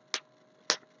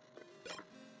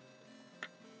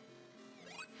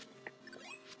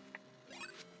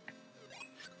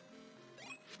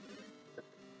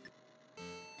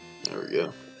 There we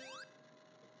go.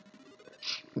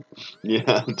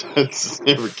 Yeah, that's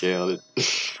never counted.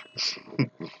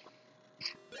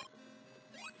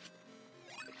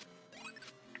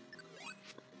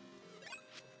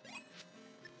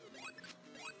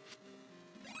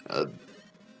 I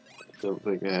don't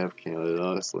think I have counted,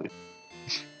 honestly.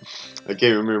 I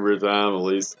can't remember a time, at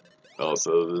least.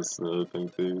 Also, this another thing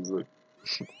too is like,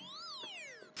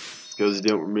 it's because you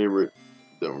don't remember it.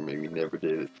 Don't mean you never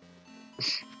did it.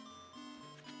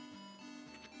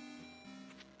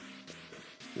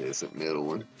 Yeah, it's that middle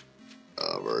one.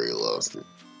 Oh, I've already lost it.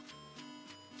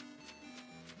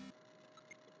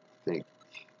 I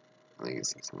think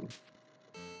it's this one.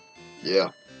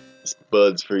 Yeah, it's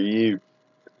buds for you.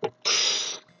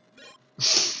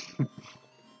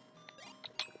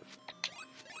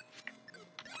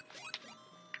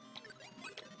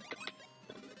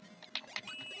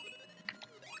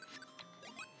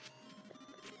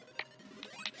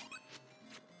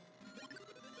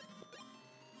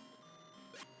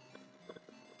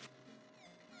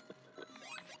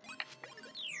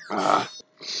 Ah,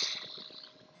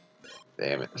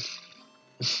 damn it.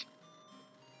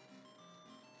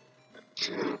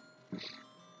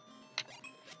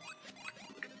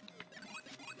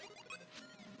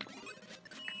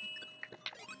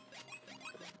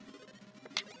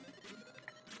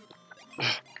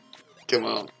 Come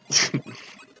on.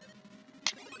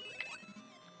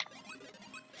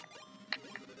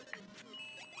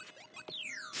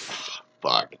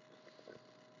 Fuck.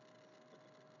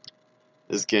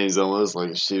 This game's almost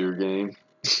like a shooter game.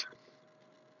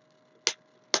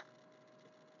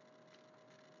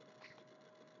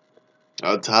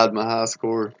 I tied my high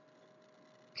score.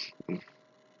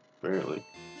 Apparently.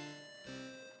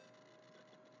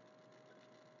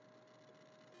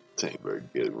 This ain't a very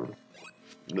good one.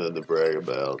 Nothing to brag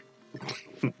about.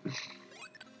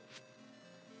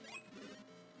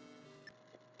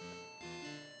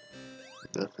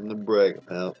 Nothing to brag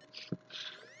about.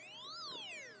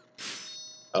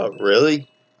 Oh, really?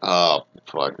 Oh,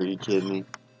 fuck, are you kidding me?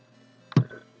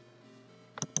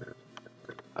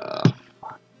 Fuck.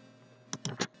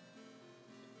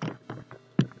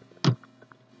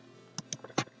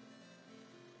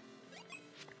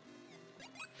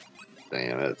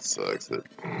 Damn, that sucks.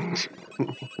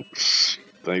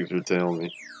 Thanks for telling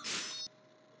me.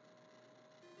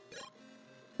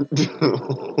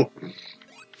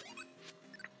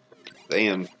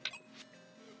 Damn.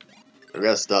 I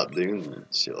gotta stop doing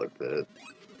shit like that.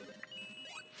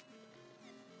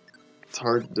 It's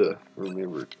hard to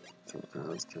remember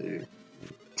sometimes, too.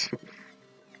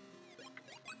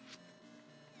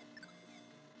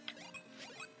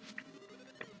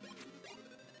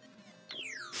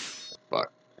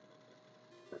 Fuck.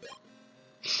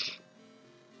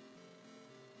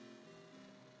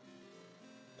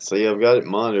 See, I've got it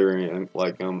monitoring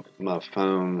like on my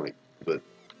phone, like, but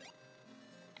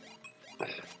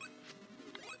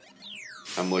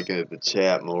I'm looking at the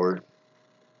chat more.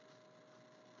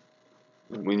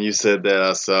 When you said that,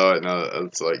 I saw it, and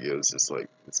it's like it was just like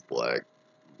it's black.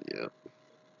 Yeah.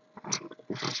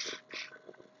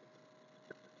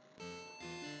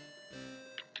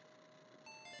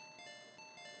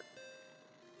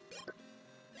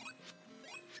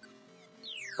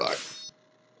 Fuck.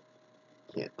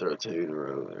 Can't throw two in a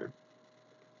row there.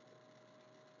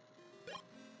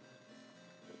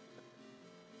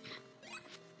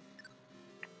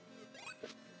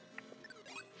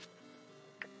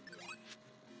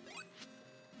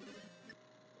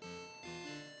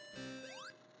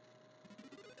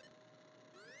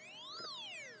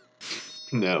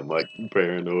 Now I'm like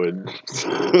paranoid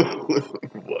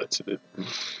watching it.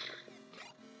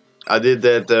 I did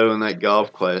that though in that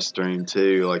golf class stream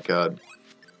too. Like I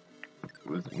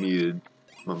was muted,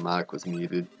 my mic was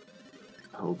muted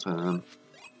the whole time.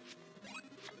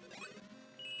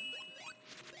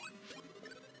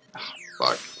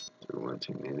 Fuck, threw one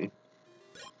too many.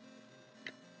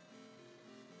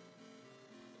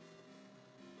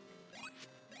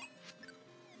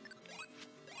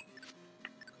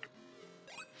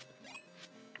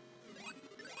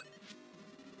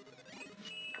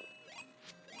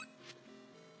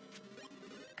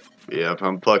 Yeah, if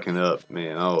I'm fucking up,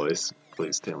 man, always,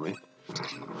 please tell me.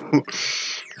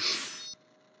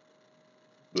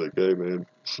 Like, hey man,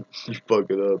 you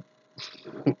fucking up.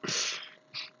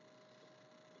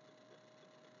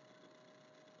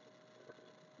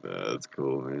 Nah, that's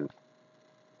cool, man.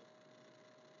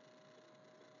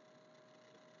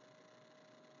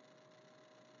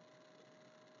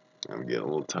 I'm getting a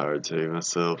little tired too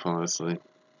myself, honestly.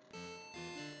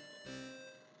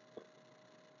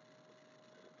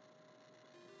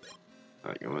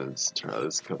 Alright, I'm gonna just try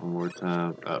this a couple more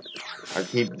times. I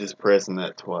keep just pressing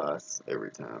that twice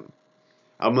every time.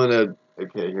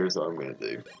 Okay, here's what I'm gonna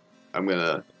do. I'm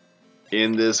gonna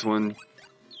end this one,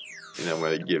 and I'm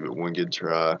gonna give it one good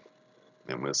try, and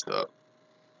I'm gonna stop.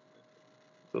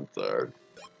 I'm tired.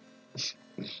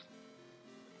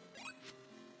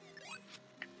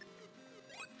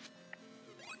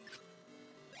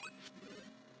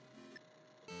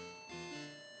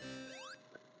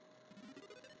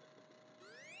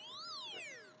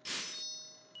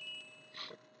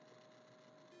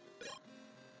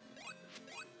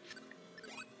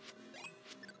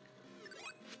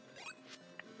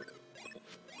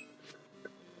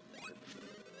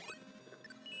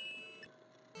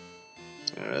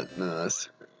 Alright, nice.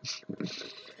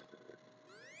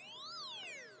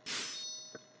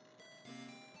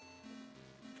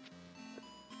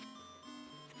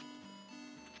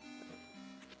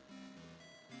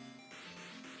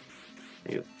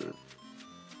 Here's the-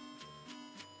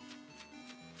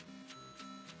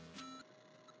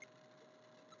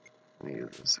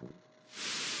 here's this one.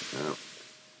 No.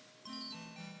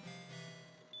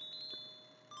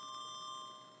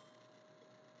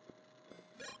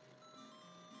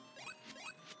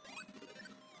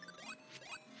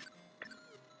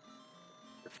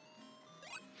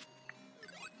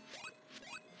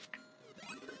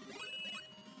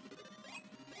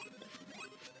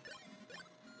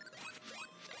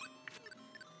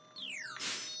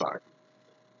 Fuck.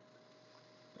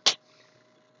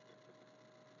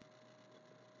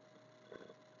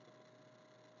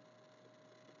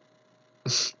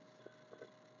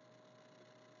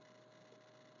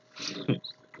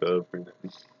 Cover.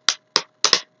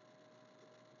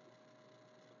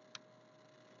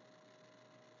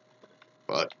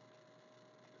 Fuck.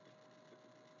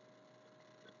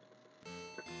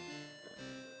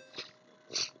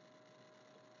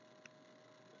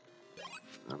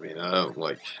 I mean, I don't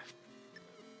like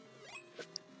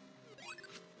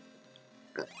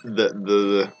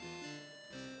the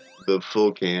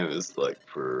full cam is like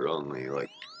for only like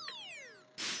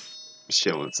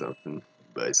showing something,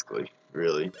 basically,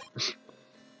 really.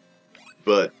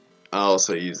 But I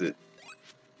also use it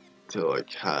to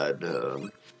like hide,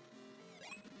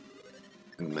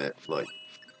 like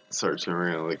searching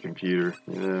around the computer,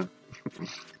 you know,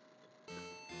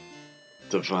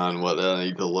 to find what I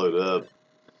need to load up.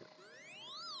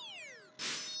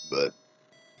 But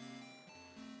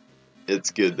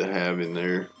it's good to have in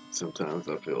there. Sometimes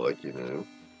I feel like, you know,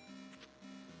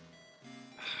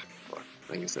 fuck,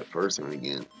 I think it's that first one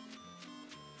again.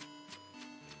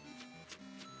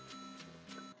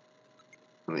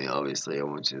 I mean, obviously, I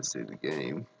want you to see the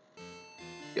game.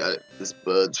 Got it. This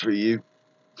bud's for you.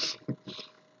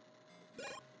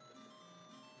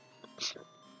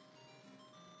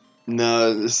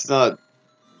 No, it's not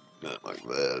Not like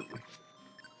that.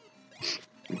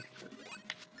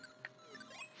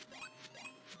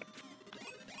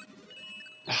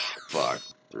 Fuck.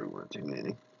 Threw one too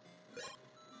many.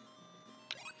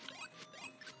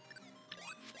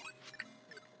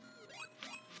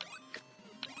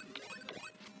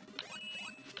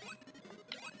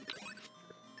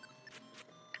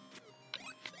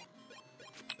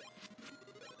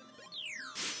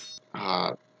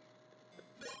 Ah.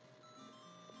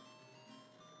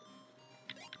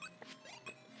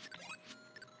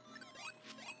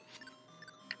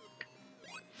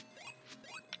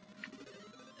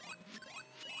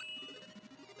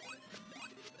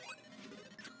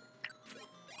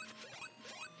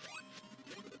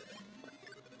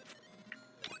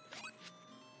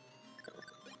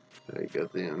 There you go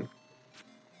then.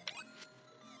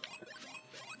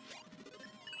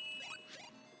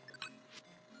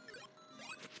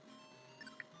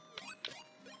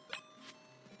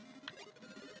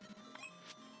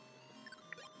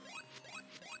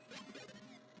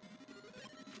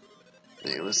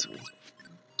 Damn, what's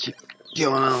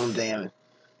going on, damn it.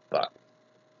 Fuck.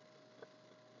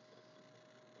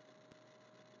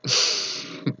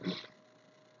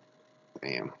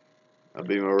 Damn. I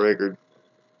beat my record.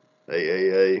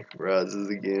 AAA rises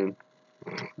again.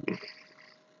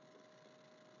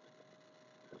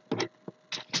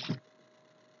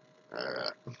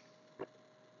 Alright.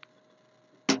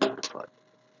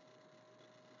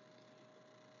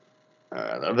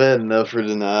 Alright, I've had enough for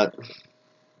tonight.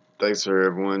 Thanks for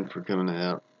everyone for coming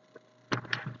out.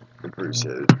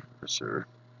 Appreciate it, for sure.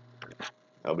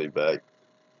 I'll be back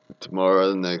tomorrow,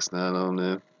 the next night, I don't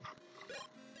know.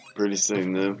 Pretty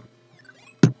soon, though.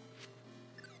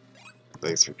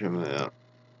 Thanks for coming out.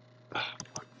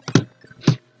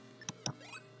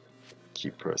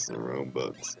 Keep pressing the wrong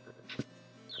buttons.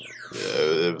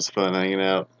 Yeah, it was fun hanging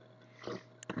out.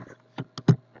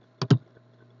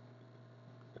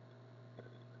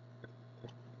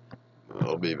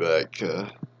 I'll be back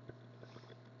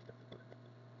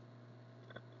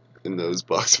in those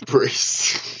box of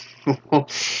briefs. I'll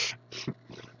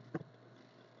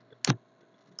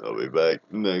be back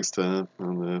next time. I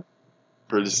don't know.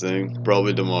 Pretty soon.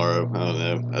 Probably tomorrow. I don't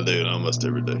know. I do it almost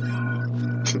every day.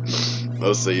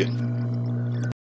 I'll see you.